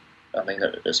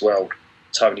 as well,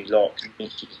 Tony Locke,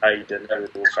 Nicky Hayden, they were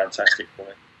all fantastic for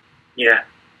me. Yeah.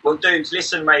 Well, dudes,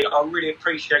 listen, mate, I really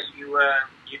appreciate you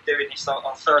doing this,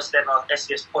 our first ever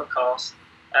SES podcast.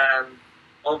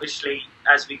 Obviously,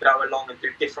 as we go along and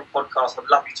do different podcasts, I'd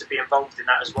love you to be involved in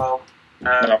that as well.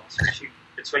 Especially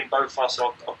between both of us,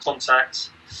 our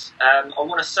contacts. I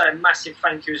want to say a massive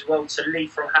thank you as well to Lee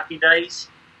from Happy Days,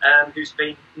 who's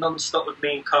been non-stop with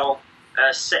me and Carl,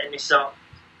 setting this up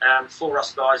for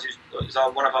us guys, who's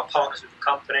one of our partners with the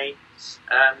company.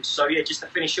 So yeah, just to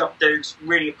finish up, dudes,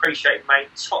 really appreciate it, mate.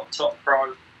 Top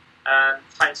pro.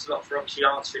 Thanks a lot for obviously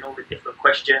answering all the different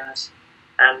questions,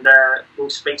 and we'll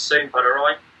speak soon, bud. All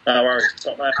right? No worries.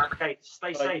 Top man. Okay,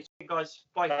 stay safe, guys.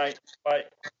 Bye. Bye.